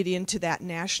it into that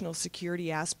national security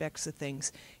aspects of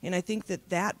things. And I think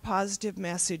that positive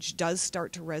message does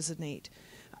start to resonate.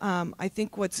 I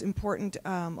think what's important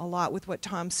a lot with what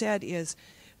Tom said is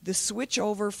the switch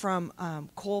over from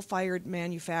coal-fired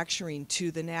manufacturing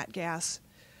to the nat gas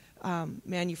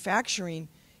manufacturing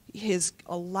has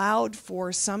allowed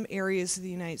for some areas of the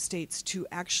United States to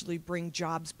actually bring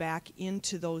jobs back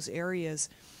into those areas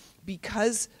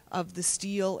because of the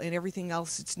steel and everything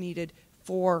else that's needed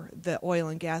for the oil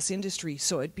and gas industry.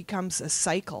 So it becomes a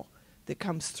cycle that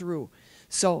comes through.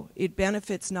 So it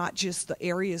benefits not just the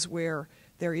areas where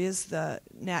there is the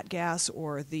nat gas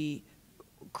or the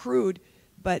crude,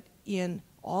 but in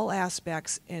all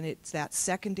aspects, and it's that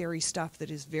secondary stuff that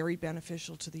is very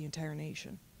beneficial to the entire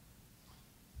nation.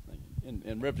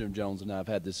 And Representative Jones and I have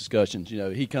had this discussion.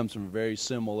 He comes from a very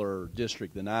similar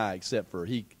district than I, except for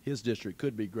his district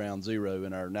could be ground zero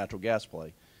in our natural gas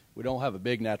play. We don't have a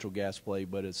big natural gas play,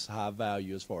 but it's high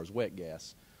value as far as wet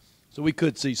gas. So we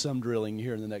could see some drilling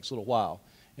here in the next little while.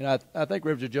 And I think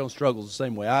Representative Jones struggles the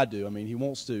same way I do. I mean, he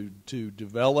wants to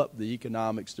develop the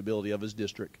economic stability of his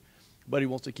district, but he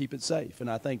wants to keep it safe. And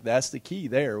I think that's the key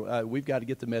there. We've got to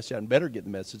get the message out, and better get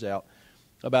the message out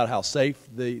about how safe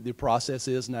the process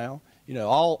is now.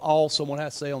 All someone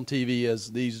has to say on TV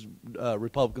is these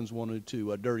Republicans wanted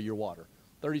to dirty your water.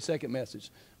 30-second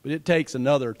message. But it takes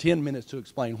another 10 minutes to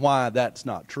explain why that's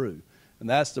not true. And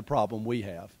that's the problem we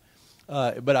have.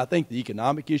 But I think the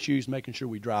economic issues, making sure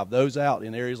we drive those out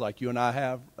in areas like you and I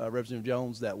have, Representative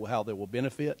Jones, how they will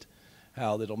benefit,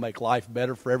 how it'll make life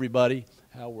better for everybody,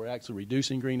 how we're actually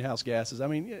reducing greenhouse gases. I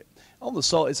mean, on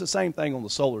the it's the same thing on the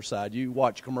solar side. You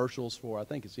watch commercials for, I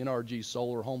think it's NRG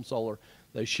Solar, Home Solar.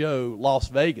 They show Las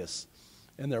Vegas,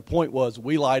 and their point was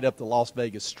we light up the Las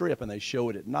Vegas Strip, and they show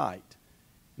it at night.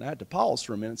 And I had to pause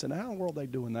for a minute and say, now, how in the world are they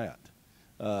doing that?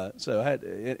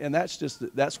 And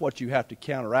that's what you have to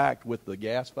counteract with the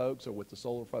gas folks or with the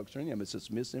solar folks or any of them. It's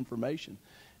just misinformation.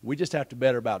 We just have to be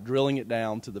better about drilling it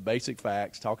down to the basic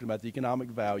facts, talking about the economic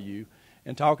value,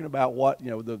 and talking about what,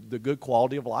 the good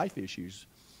quality of life issues.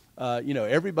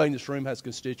 Everybody in this room has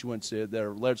constituents that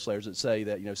are legislators that say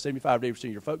that, 75 to 80%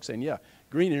 of your folks saying, yeah,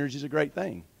 green energy is a great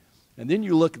thing. And then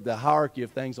you look at the hierarchy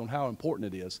of things on how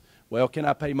important it is. Well, can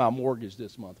I pay my mortgage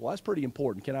this month? Well, that's pretty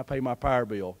important. Can I pay my power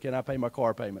bill? Can I pay my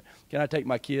car payment? Can I take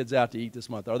my kids out to eat this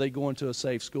month? Are they going to a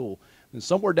safe school? And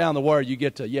somewhere down the wire you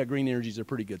get to, yeah, green energy is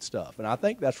pretty good stuff. And I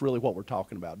think that's really what we're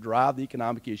talking about, drive the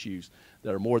economic issues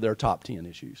that are more their top 10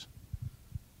 issues.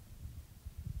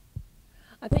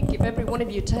 I think if every one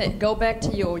of you go back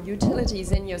to your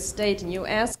utilities in your state and you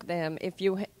ask them if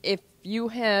you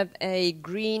have a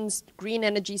green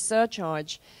energy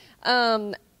surcharge,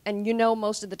 and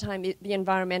most of the time the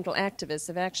environmental activists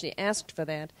have actually asked for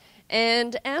that,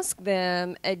 and ask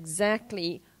them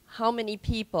exactly how many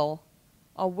people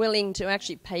are willing to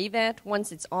actually pay that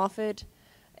once it's offered.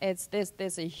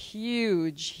 There's a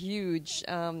huge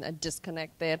a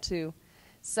disconnect there too.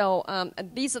 So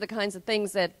these are the kinds of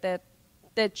things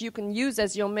that you can use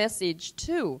as your message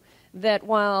too, that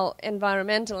while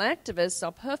environmental activists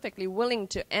are perfectly willing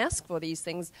to ask for these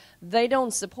things, they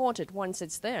don't support it once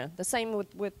it's there. The same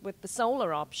with the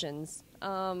solar options.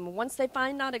 Once they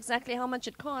find out exactly how much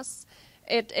it costs,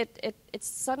 it's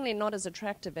suddenly not as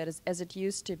attractive as it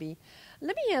used to be.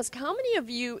 Let me ask, how many of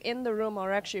you in the room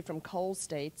are actually from coal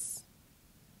states?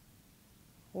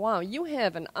 Wow, you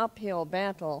have an uphill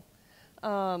battle.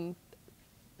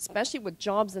 Especially with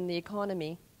jobs in the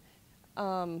economy,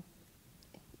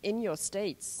 in your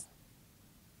states.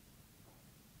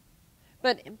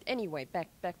 But anyway,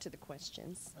 back to the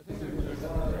questions. I think there's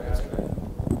one other aspect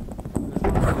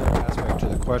to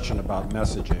the question about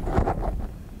messaging.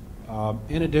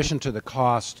 In addition to the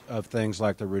cost of things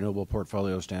like the Renewable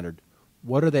Portfolio Standard,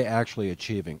 what are they actually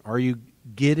achieving? Are you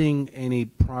getting any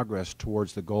progress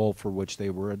towards the goal for which they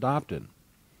were adopted?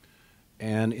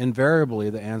 And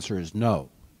invariably, the answer is no.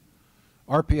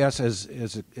 RPS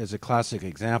is a classic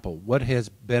example. What has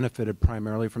benefited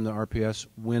primarily from the RPS?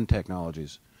 Wind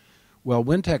technologies. Well,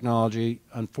 wind technology,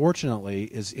 unfortunately,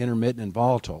 is intermittent and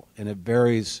volatile, and it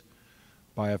varies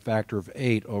by a factor of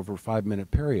 8 over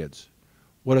 5-minute periods.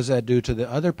 What does that do to the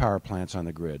other power plants on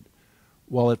the grid?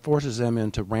 Well, it forces them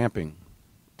into ramping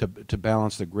to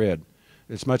balance the grid.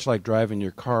 It's much like driving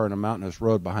your car on a mountainous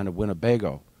road behind a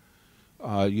Winnebago.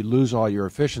 You lose all your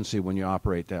efficiency when you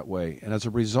operate that way. And as a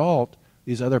result,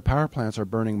 these other power plants are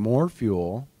burning more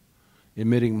fuel,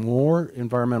 emitting more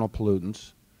environmental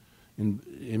pollutants,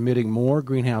 emitting more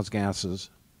greenhouse gases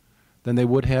than they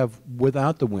would have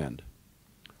without the wind.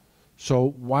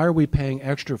 So why are we paying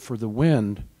extra for the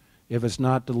wind if it's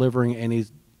not delivering any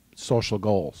social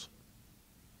goals?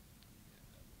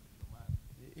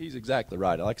 He's exactly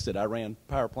right. Like I said, I ran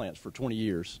power plants for 20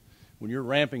 years. When you're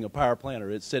ramping a power plant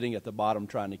or it's sitting at the bottom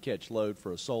trying to catch load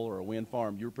for a solar or wind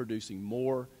farm, you're producing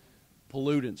more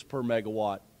pollutants per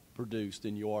megawatt produced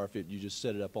than you are if you just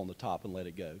set it up on the top and let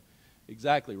it go.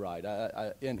 Exactly right.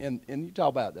 And you talk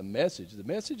about the message. The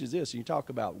message is this. You talk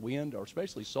about wind or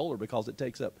especially solar because it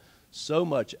takes up so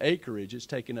much acreage. It's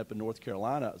taken up in North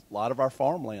Carolina, a lot of our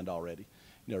farmland already.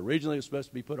 Originally it was supposed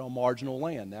to be put on marginal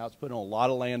land. Now it's put on a lot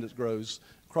of land that grows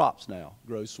crops now,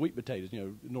 grows sweet potatoes.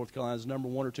 North Carolina's the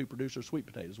 #1 or 2 producer of sweet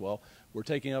potatoes. Well, we're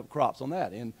taking up crops on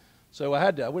that. And so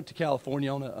I went to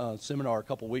California on a seminar a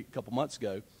couple months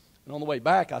ago, and on the way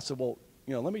back I said, well,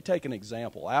 let me take an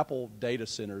example. Apple data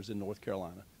centers in North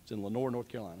Carolina. It's in Lenore, North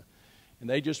Carolina, and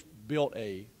they just built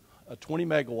a 20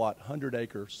 megawatt,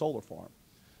 100-acre solar farm.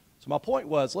 So my point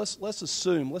was, let's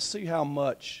see how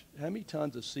many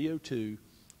tons of CO2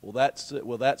 will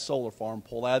that solar farm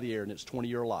pull out of the air in its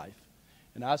 20-year life.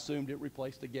 And I assumed it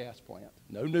replaced a gas plant.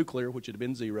 No nuclear, which would have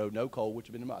been 0, no coal, which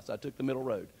would have been a. So I took the middle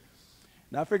road.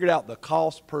 And I figured out the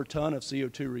cost per ton of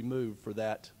CO2 removed for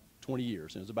that 20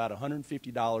 years. And it was about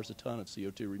 $150 a ton of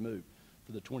CO2 removed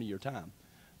for the 20-year time.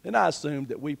 Then I assumed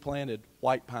that we planted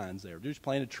white pines there, just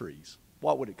planted trees.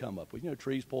 What would it come up with?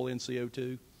 Trees pull in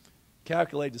CO2.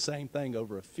 Calculate the same thing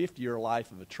over a 50-year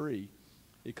life of a tree.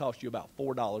 It costs you about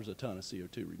 $4 a ton of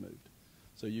CO2 removed.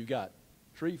 So you've got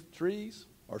trees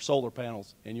or solar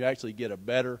panels, and you actually get a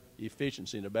better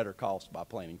efficiency and a better cost by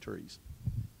planting trees.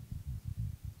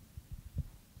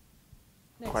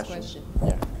 Next question.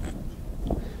 Yeah.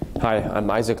 Hi, I'm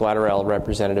Isaac Latterell,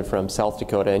 representative from South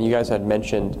Dakota, and you guys had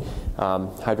mentioned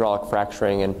hydraulic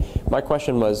fracturing, and my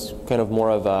question was kind of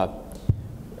more of a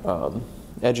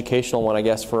educational one, I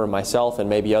guess, for myself and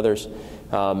maybe others.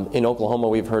 In Oklahoma,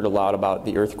 we've heard a lot about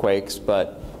the earthquakes,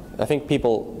 but I think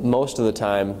people most of the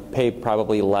time pay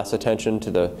probably less attention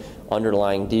to the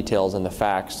underlying details and the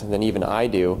facts than even I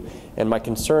do. And my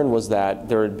concern was that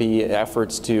there would be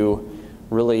efforts to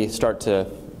really start to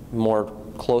more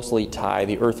closely tie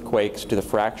the earthquakes to the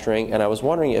fracturing. And I was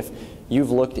wondering if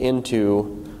you've looked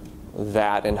into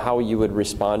that and how you would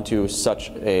respond to such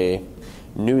a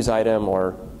news item,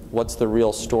 or what's the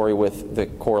real story with the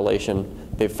correlation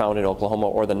they've found in Oklahoma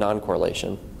or the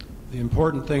non-correlation. The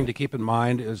important thing to keep in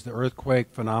mind is the earthquake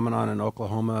phenomenon in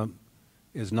Oklahoma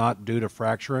is not due to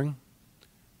fracturing,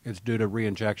 it's due to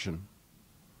reinjection.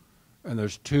 And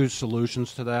there's two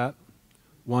solutions to that.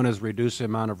 One is reduce the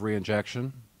amount of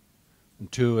reinjection,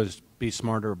 and two is be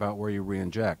smarter about where you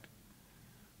reinject.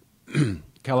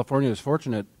 California is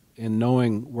fortunate in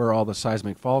knowing where all the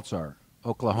seismic faults are.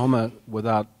 Oklahoma,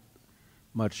 without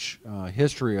much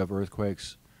history of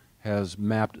earthquakes, has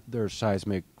mapped their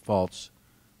seismic faults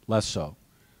less so.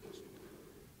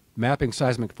 Mapping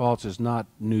seismic faults is not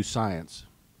new science.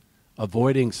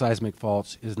 Avoiding seismic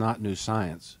faults is not new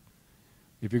science.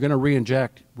 If you're going to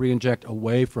reinject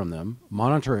away from them,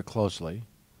 monitor it closely,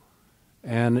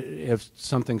 and if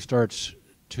something starts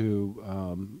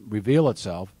to reveal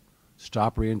itself,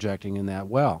 stop reinjecting in that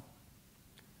well.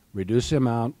 Reduce the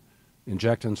amount,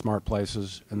 inject in smart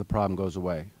places, and the problem goes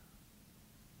away.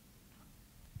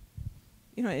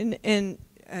 You know, and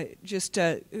just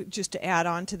to add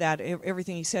on to that,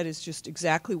 everything he said is just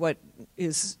exactly what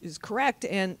is correct.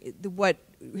 And what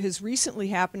has recently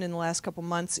happened in the last couple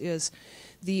months is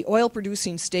the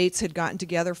oil-producing states had gotten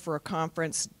together for a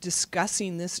conference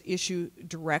discussing this issue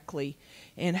directly,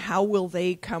 and how will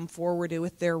they come forward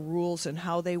with their rules and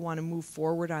how they want to move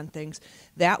forward on things.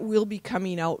 That will be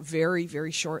coming out very,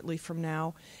 very shortly from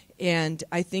now, and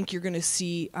I think you're going to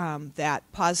see that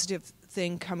positive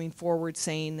thing coming forward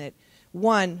saying that,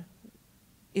 one,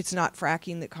 it's not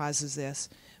fracking that causes this,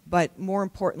 but more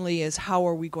importantly is how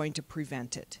are we going to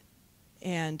prevent it.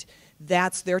 And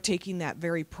they're taking that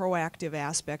very proactive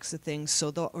aspects of things.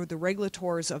 So the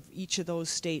regulators of each of those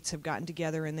states have gotten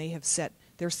together and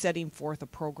they're setting forth a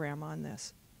program on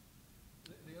this.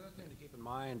 The other thing to keep in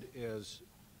mind is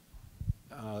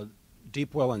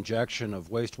deep well injection of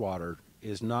wastewater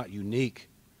is not unique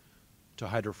to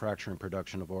hydrofracturing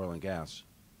production of oil and gas.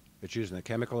 It's used in the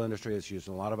chemical industry, it's used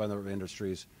in a lot of other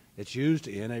industries. It's used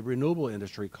in a renewable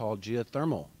industry called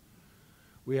geothermal.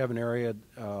 We have an area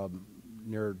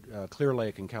near Clear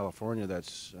Lake in California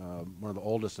that's one of the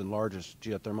oldest and largest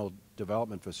geothermal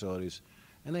development facilities,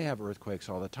 and they have earthquakes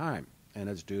all the time, and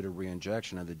it's due to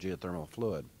reinjection of the geothermal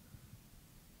fluid.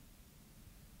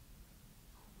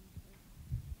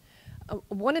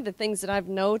 One of the things that I've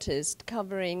noticed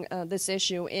covering this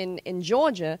issue in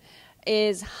Georgia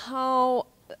is how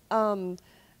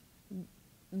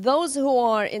those who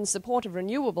are in support of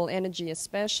renewable energy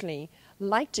especially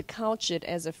like to couch it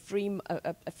as a free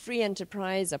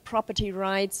enterprise, a property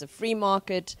rights, a free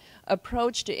market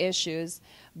approach to issues.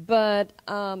 But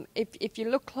if you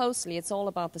look closely, it's all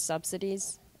about the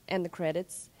subsidies and the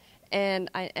credits. And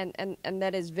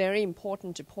that is very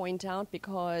important to point out,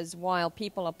 because while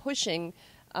people are pushing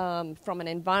from an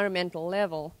environmental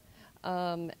level,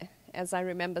 as I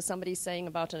remember somebody saying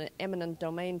about an eminent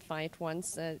domain fight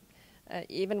once,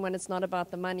 even when it's not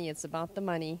about the money, it's about the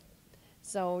money.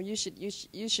 So you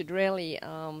should really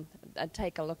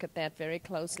take a look at that very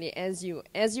closely as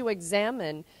you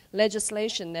examine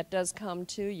legislation that does come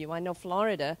to you. I know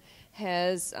Florida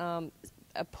has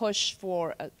a push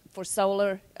for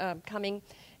solar coming,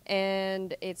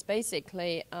 and it's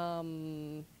basically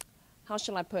how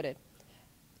shall I put it?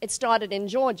 It started in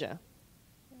Georgia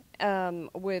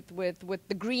with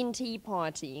the Green Tea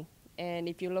Party, and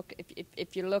if you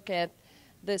look at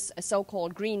this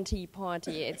so-called Green Tea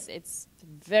Party, it's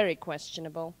very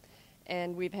questionable,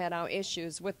 and we've had our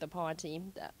issues with the party.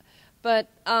 But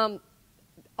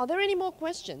are there any more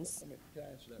questions? I mean, can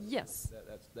I answer that? Yes.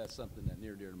 That's something that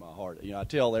near and dear to my heart. You know, I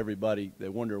tell everybody, they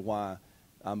wonder why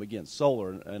I'm against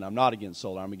solar, and I'm not against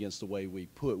solar. I'm against the way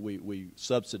we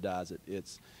subsidize it.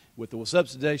 It's with the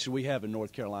subsidization we have in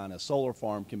North Carolina, a solar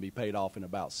farm can be paid off in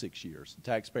about 6 years. The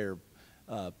taxpayer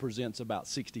presents about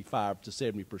 65 to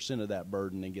 70% of that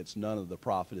burden and gets none of the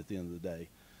profit at the end of the day.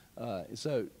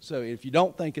 So if you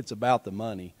don't think it's about the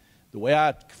money, the way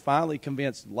I finally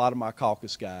convinced a lot of my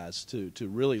caucus guys to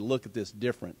really look at this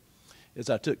different is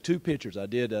I took two pictures. I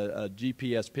did a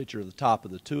GPS picture of the top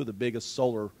of the two of the biggest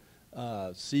solar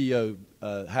CEO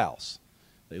house.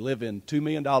 They live in $2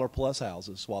 million plus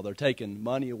houses while they're taking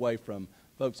money away from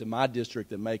folks in my district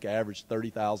that make average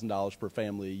 $30,000 per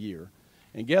family a year.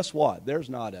 And guess what? There's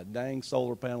not a dang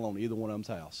solar panel on either one of them's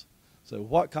house. So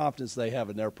what confidence they have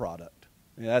in their product?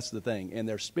 And that's the thing. And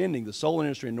they're spending, the solar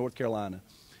industry in North Carolina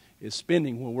is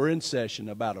spending, when we're in session,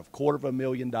 about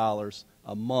 $250,000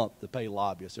 a month to pay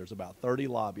lobbyists. There's about 30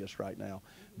 lobbyists right now,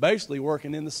 basically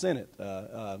working in the Senate.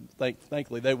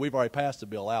 Thankfully, we've already passed the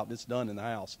bill out, and it's done in the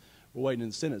House. We're waiting in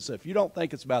the Senate. So if you don't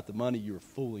think it's about the money, you're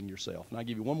fooling yourself. And I'll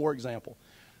give you one more example.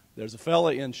 There's a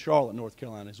fella in Charlotte, North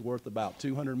Carolina, who's worth about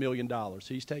 $200 million.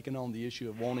 He's taken on the issue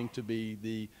of wanting to be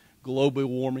the global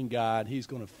warming guy, and he's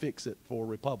going to fix it for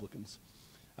Republicans.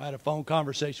 I had a phone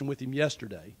conversation with him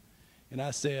yesterday, and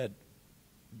I said,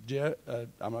 I'm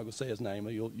not going to say his name,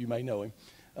 you may know him.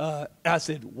 I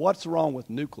said, what's wrong with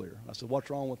nuclear? I said, what's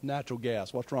wrong with natural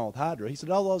gas? What's wrong with hydro? He said,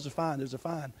 oh, those are fine, those are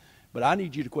fine. But I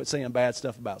need you to quit saying bad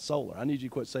stuff about solar. I need you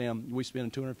to quit saying we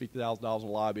spend $250,000 on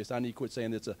lobbyists. I need you to quit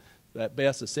saying it's at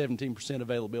best a 17%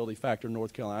 availability factor in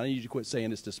North Carolina. I need you to quit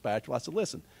saying it's dispatchable. I said,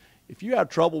 listen, if you have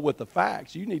trouble with the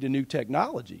facts, you need a new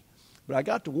technology. But I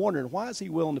got to wondering, why is he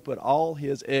willing to put all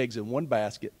his eggs in one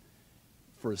basket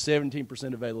for a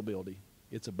 17% availability?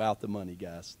 It's about the money,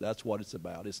 guys. That's what it's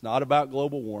about. It's not about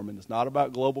global warming. It's not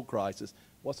about global crisis.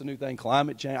 What's the new thing?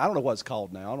 Climate change. I don't know what it's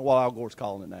called now. I don't know what Al Gore's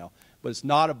calling it now. But it's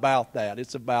not about that.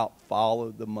 It's about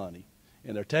follow the money.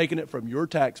 And they're taking it from your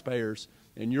taxpayers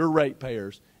and your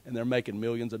ratepayers, and they're making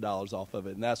millions of dollars off of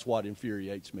it. And that's what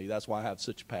infuriates me. That's why I have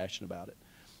such a passion about it.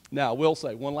 Now, I will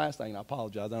say one last thing, and I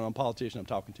apologize. I'm a politician. I'm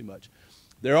talking too much.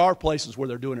 There are places where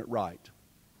they're doing it right.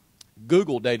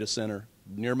 Google data center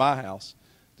near my house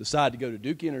decided to go to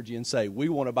Duke Energy and say, we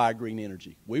want to buy green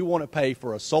energy. We want to pay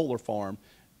for a solar farm.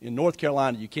 In North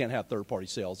Carolina, you can't have third-party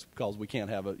sales because we can't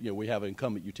have we have an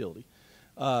incumbent utility.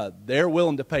 They're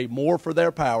willing to pay more for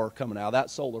their power coming out of that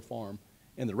solar farm,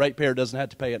 and the ratepayer doesn't have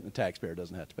to pay it, and the taxpayer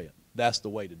doesn't have to pay it. That's the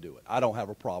way to do it. I don't have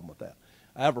a problem with that.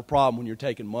 I have a problem when you're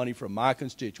taking money from my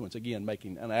constituents, again,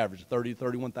 making an average of $30,000 to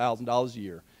 $31,000 a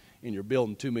year, and you're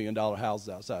building $2 million houses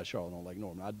outside Charlotte on Lake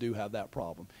Norman. I do have that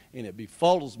problem. And it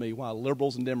befuddles me why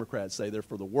liberals and Democrats say they're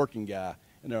for the working guy,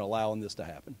 and they're allowing this to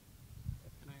happen.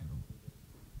 I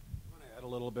want to add a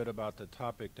little bit about the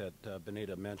topic that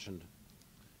Benita mentioned,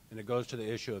 and it goes to the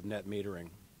issue of net metering.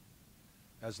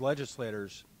 As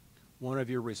legislators, one of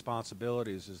your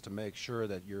responsibilities is to make sure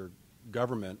that your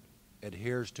government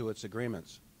adheres to its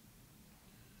agreements.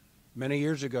 Many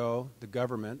years ago, the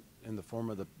government, in the form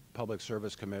of the Public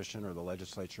Service Commission or the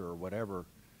legislature or whatever,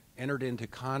 entered into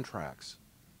contracts,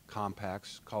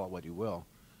 compacts, call it what you will,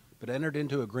 but entered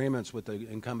into agreements with the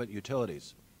incumbent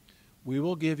utilities. We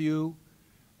will give you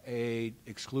an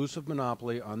exclusive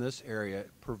monopoly on this area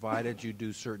provided you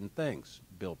do certain things,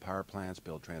 build power plants,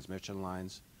 build transmission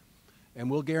lines, and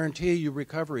we'll guarantee you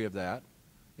recovery of that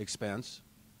expense.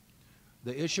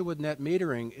 The issue with net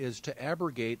metering is to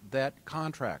abrogate that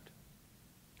contract.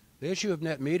 The issue of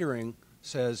net metering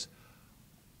says,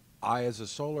 I as a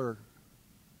solar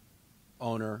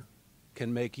owner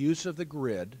can make use of the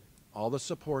grid, all the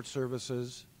support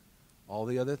services, all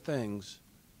the other things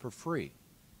for free.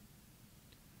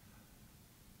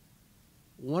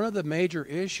 One of the major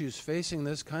issues facing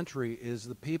this country is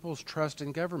the people's trust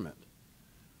in government.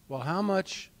 Well, how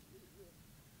much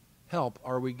help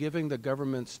are we giving the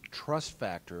government's trust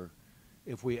factor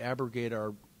if we abrogate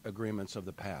our agreements of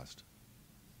the past?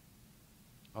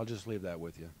 I'll just leave that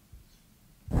with you.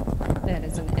 That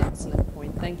is an excellent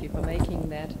point. Thank you for making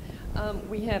that.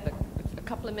 We have a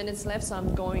couple of minutes left, so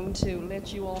I'm going to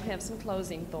let you all have some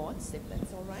closing thoughts, if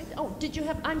that's all right. Oh, did you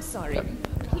have? I'm sorry.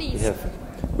 Please.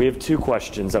 We have two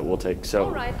questions that we'll take. So.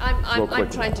 All right. I'm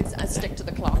trying to stick to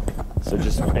the clock. So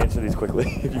just answer these quickly,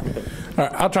 if you can. All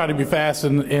right, I'll try to be fast,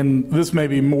 and this may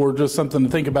be more just something to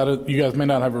think about. It. You guys may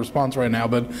not have a response right now,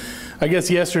 but I guess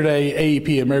yesterday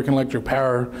AEP, American Electric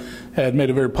Power, had made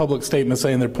a very public statement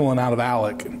saying they're pulling out of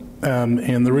ALEC.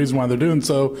 And the reason why they're doing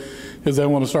so is they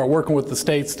want to start working with the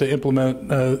states to implement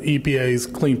EPA's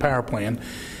Clean Power Plan.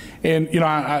 And, you know,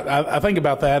 I think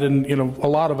about that, and, you know, a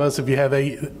lot of us, if you have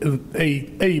a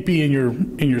AEP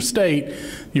in your state,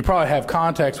 you probably have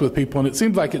contacts with people, and it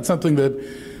seems like it's something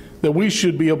that we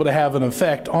should be able to have an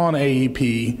effect on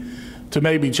AEP to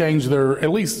maybe change at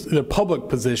least their public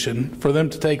position, for them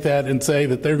to take that and say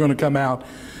that they're going to come out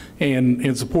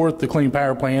and support the Clean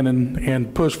Power Plan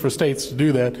and push for states to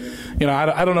do that. You know,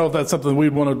 I don't know if that's something we'd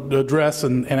want to address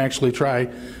and actually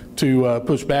try to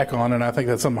push back on, and I think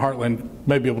that's something Heartland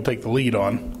may be able to take the lead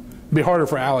on. It'd be harder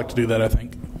for ALEC to do that, I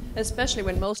think. Especially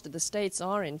when most of the states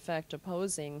are, in fact,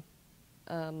 opposing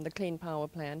the Clean Power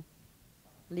Plan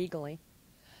legally.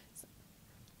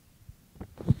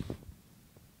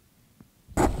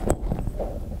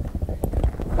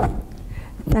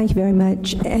 Thank you very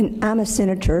much. And I'm a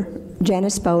senator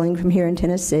Janice Bowling from here in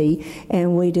Tennessee,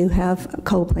 and we do have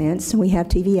coal plants, and we have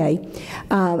TVA.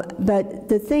 But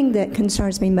the thing that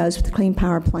concerns me most with the Clean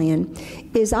Power Plan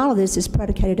is all of this is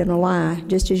predicated on a lie,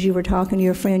 just as you were talking to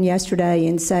your friend yesterday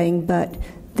and saying, but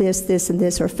this, and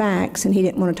this are facts, and he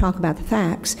didn't want to talk about the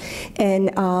facts. And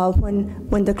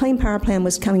when the Clean Power Plan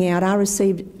was coming out, I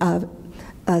received a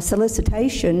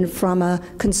solicitation from a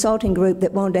consulting group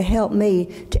that wanted to help me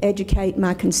to educate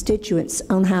my constituents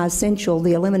on how essential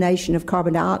the elimination of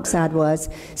carbon dioxide was,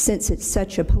 since it's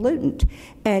such a pollutant.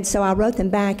 And so I wrote them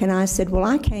back and I said, well,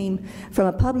 I came from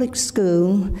a public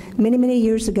school many, many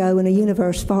years ago in a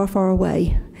universe far, far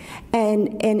away.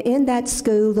 And in that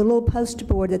school, the little poster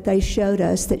board that they showed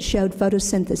us that showed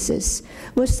photosynthesis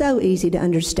was so easy to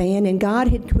understand, and God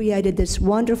had created this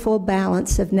wonderful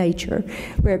balance of nature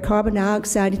where carbon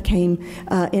dioxide came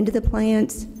into the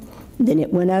plants, then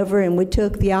it went over and we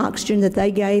took the oxygen that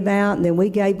they gave out and then we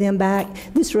gave them back.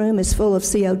 This room is full of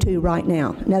CO2 right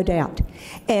now, no doubt.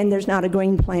 And there's not a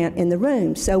green plant in the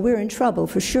room, so we're in trouble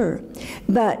for sure.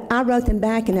 But I wrote them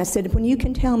back and I said, when you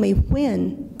can tell me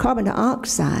when carbon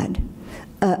dioxide,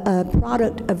 a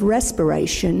product of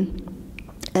respiration,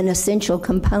 an essential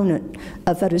component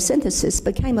of photosynthesis,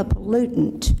 became a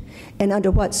pollutant, and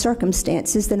under what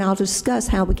circumstances, then I'll discuss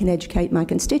how we can educate my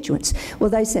constituents. Well,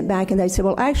 they sent back and they said,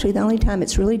 well, actually, the only time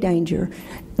it's really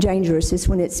dangerous is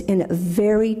when it's in a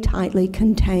very tightly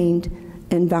contained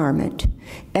environment.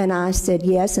 And I said,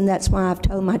 yes, and that's why I've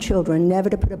told my children never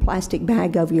to put a plastic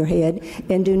bag over your head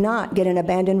and do not get in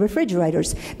abandoned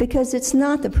refrigerators, because it's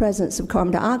not the presence of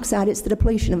carbon dioxide, it's the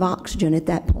depletion of oxygen at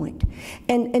that point.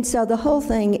 And so the whole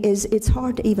thing is, it's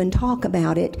hard to even talk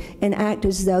about it and act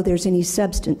as though there's any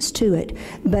substance to it.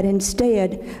 But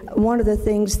instead, one of the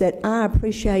things that I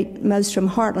appreciate most from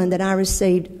Heartland that I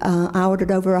received, I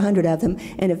ordered over 100 of them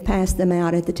and have passed them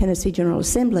out at the Tennessee General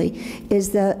Assembly, is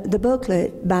the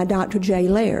booklet by Dr. J.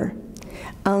 Lair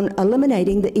on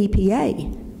eliminating the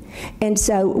EPA. And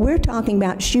so we're talking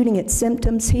about shooting at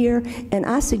symptoms here, and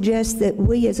I suggest that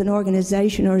we as an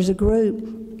organization or as a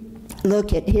group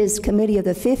look at his Committee of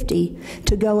the 50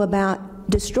 to go about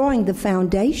destroying the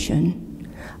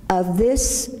foundation of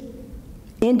this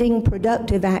Ending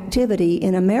Productive Activity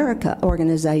in America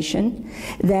organization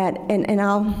that, and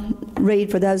I'll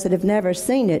read for those that have never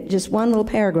seen it, just one little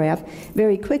paragraph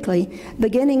very quickly.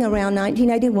 Beginning around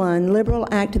 1981, liberal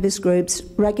activist groups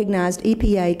recognized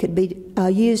EPA could be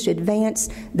used to advance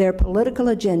their political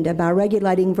agenda by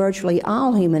regulating virtually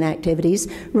all human activities,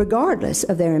 regardless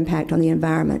of their impact on the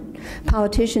environment.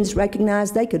 Politicians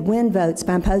recognized they could win votes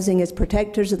by posing as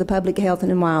protectors of the public health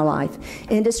and wildlife.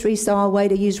 Industry saw a way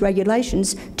to use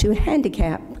regulations to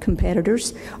handicap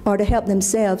competitors or to help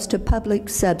themselves to public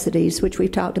subsidies, which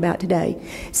we've talked about today.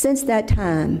 Since that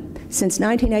time, since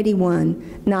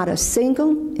 1981, not a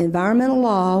single environmental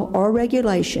law or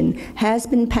regulation has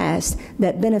been passed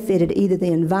that benefited either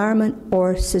the environment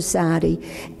or society.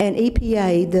 And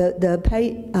EPA,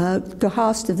 the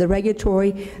cost of the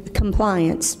regulatory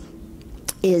compliance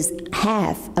is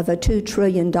half of a $2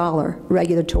 trillion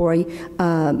regulatory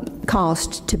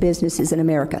cost to businesses in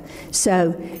America.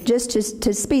 So just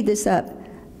to speed this up,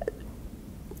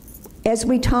 as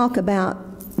we talk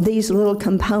about these little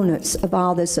components of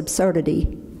all this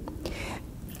absurdity,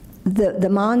 the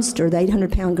monster, the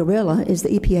 800-pound gorilla, is the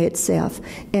EPA itself.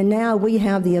 And now we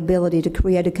have the ability to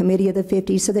create a Committee of the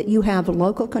 50 so that you have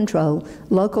local control,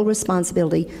 local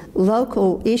responsibility,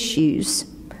 local issues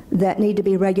that need to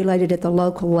be regulated at the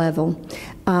local level.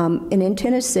 And in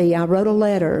Tennessee, I wrote a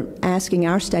letter asking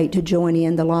our state to join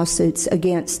in the lawsuits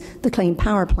against the Clean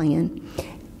Power Plan.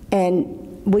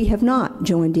 And we have not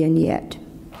joined in yet.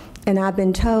 And I've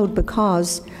been told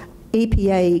because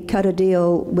EPA cut a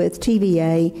deal with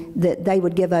TVA that they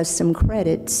would give us some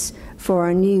credits for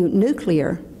a new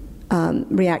nuclear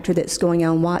reactor that's going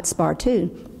on Watts Bar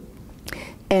 2.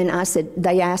 And I said,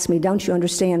 they asked me, don't you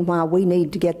understand why we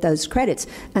need to get those credits?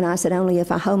 And I said, only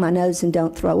if I hold my nose and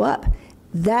don't throw up.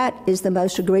 That is the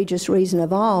most egregious reason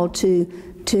of all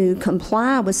to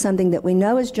comply with something that we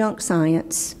know is junk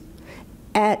science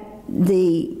at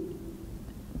the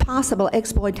possible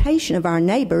exploitation of our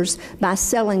neighbors by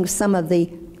selling some of the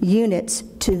units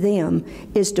to them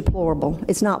is deplorable.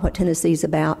 It's not what Tennessee's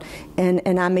about.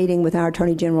 And I'm meeting with our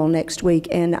Attorney General next week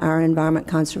and our Environment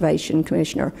Conservation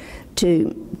Commissioner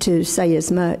to say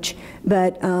as much.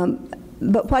 But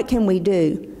what can we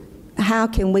do? How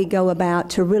can we go about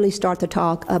to really start the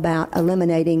talk about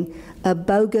eliminating a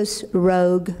bogus,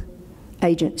 rogue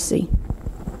agency?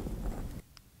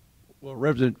 Well,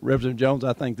 Representative Jones,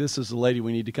 I think this is the lady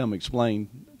we need to come explain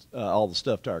all the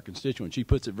stuff to our constituents. She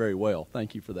puts it very well.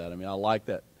 Thank you for that. I mean, I like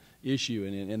that issue,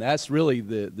 and that's really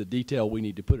the detail we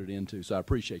need to put it into, so I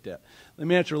appreciate that. Let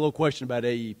me answer a little question about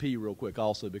AEP real quick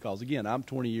also, because, again, I'm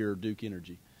 20-year Duke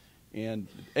Energy, and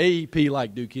AEP,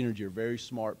 like Duke Energy, are very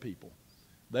smart people.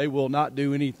 They will not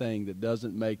do anything that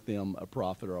doesn't make them a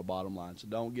profit or a bottom line, so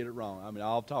don't get it wrong. I mean,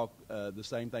 I'll talk the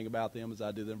same thing about them as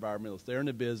I do the environmentalists. They're in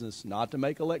the business not to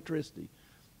make electricity.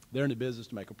 They're in the business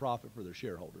to make a profit for their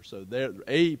shareholders. So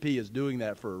AEP is doing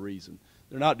that for a reason.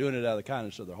 They're not doing it out of the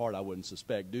kindness of their heart, I wouldn't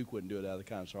suspect. Duke wouldn't do it out of the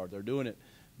kindness of their heart. They're doing it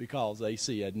because they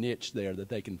see a niche there that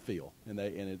they can fill, and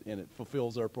it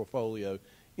fulfills their portfolio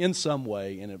in some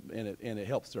way, and it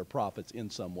helps their profits in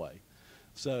some way.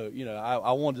 So, you know,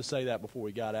 I wanted to say that before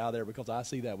we got out of there, because I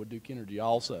see that with Duke Energy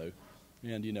also.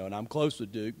 And, you know, and I'm close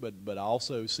with Duke, but I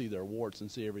also see their warts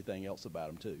and see everything else about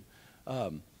them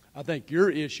too. I think your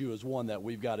issue is one that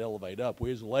we've got to elevate up. We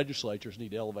as legislatures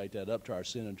need to elevate that up to our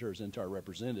senators and to our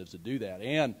representatives to do that.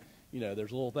 And, you know,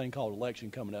 there's a little thing called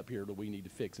election coming up here that we need to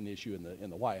fix an issue in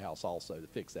the White House also to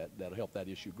fix that. That'll help that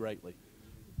issue greatly.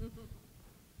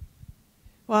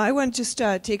 Well, I want to just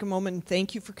take a moment and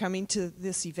thank you for coming to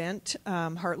this event.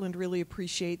 Heartland really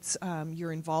appreciates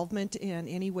your involvement in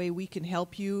any way we can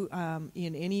help you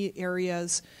in any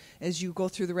areas. As you go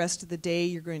through the rest of the day,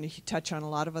 you're going to touch on a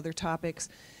lot of other topics.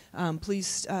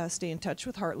 Please stay in touch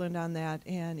with Heartland on that,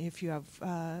 and if you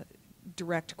have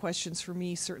direct questions for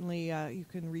me, certainly you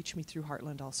can reach me through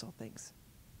Heartland also. Thanks.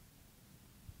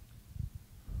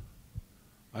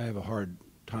 I have a hard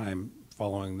time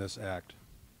following this act.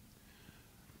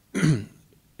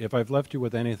 If I've left you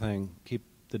with anything, keep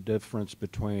the difference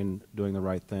between doing the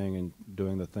right thing and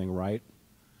doing the thing right.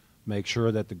 Make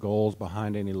sure that the goals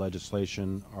behind any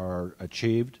legislation are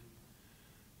achieved.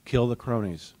 Kill the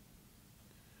cronies.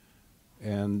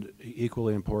 And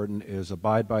equally important is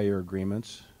abide by your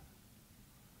agreements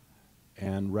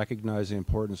and recognize the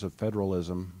importance of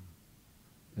federalism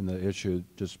in the issue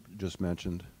just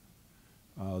mentioned.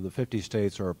 The 50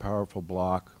 states are a powerful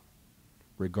bloc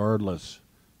regardless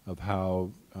of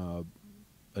how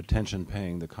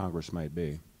attention-paying the Congress might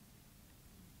be.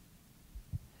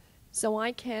 So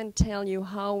I can't tell you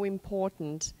how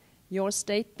important your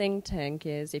state think tank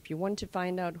is. If you want to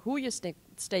find out who your state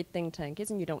think tank is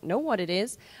and you don't know what it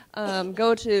is,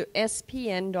 go to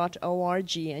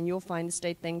spn.org and you'll find the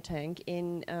state think tank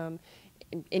in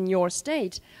your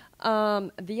state.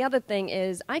 The other thing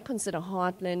is I consider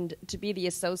Heartland to be the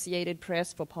Associated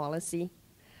Press for policy.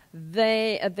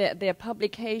 Their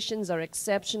publications are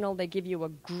exceptional. They give you a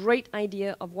great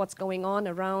idea of what's going on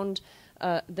around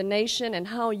the nation and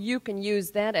how you can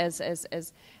use that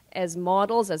as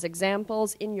models, as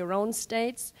examples in your own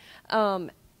states.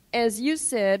 As you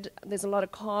said, there's a lot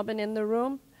of carbon in the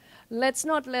room. Let's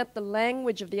not let the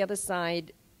language of the other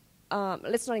side,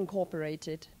 let's not incorporate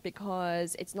it,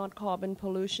 because it's not carbon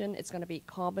pollution. It's going to be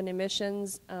carbon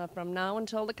emissions from now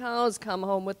until the cows come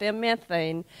home with their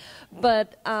methane.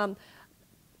 But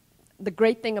the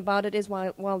great thing about it is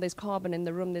while there's carbon in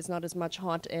the room, there's not as much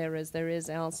hot air as there is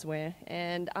elsewhere.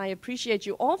 And I appreciate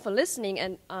you all for listening.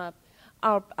 And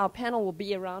our panel will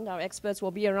be around, our experts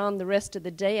will be around the rest of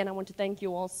the day. And I want to thank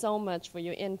you all so much for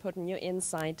your input and your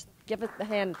insight. Give us the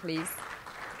hand, please.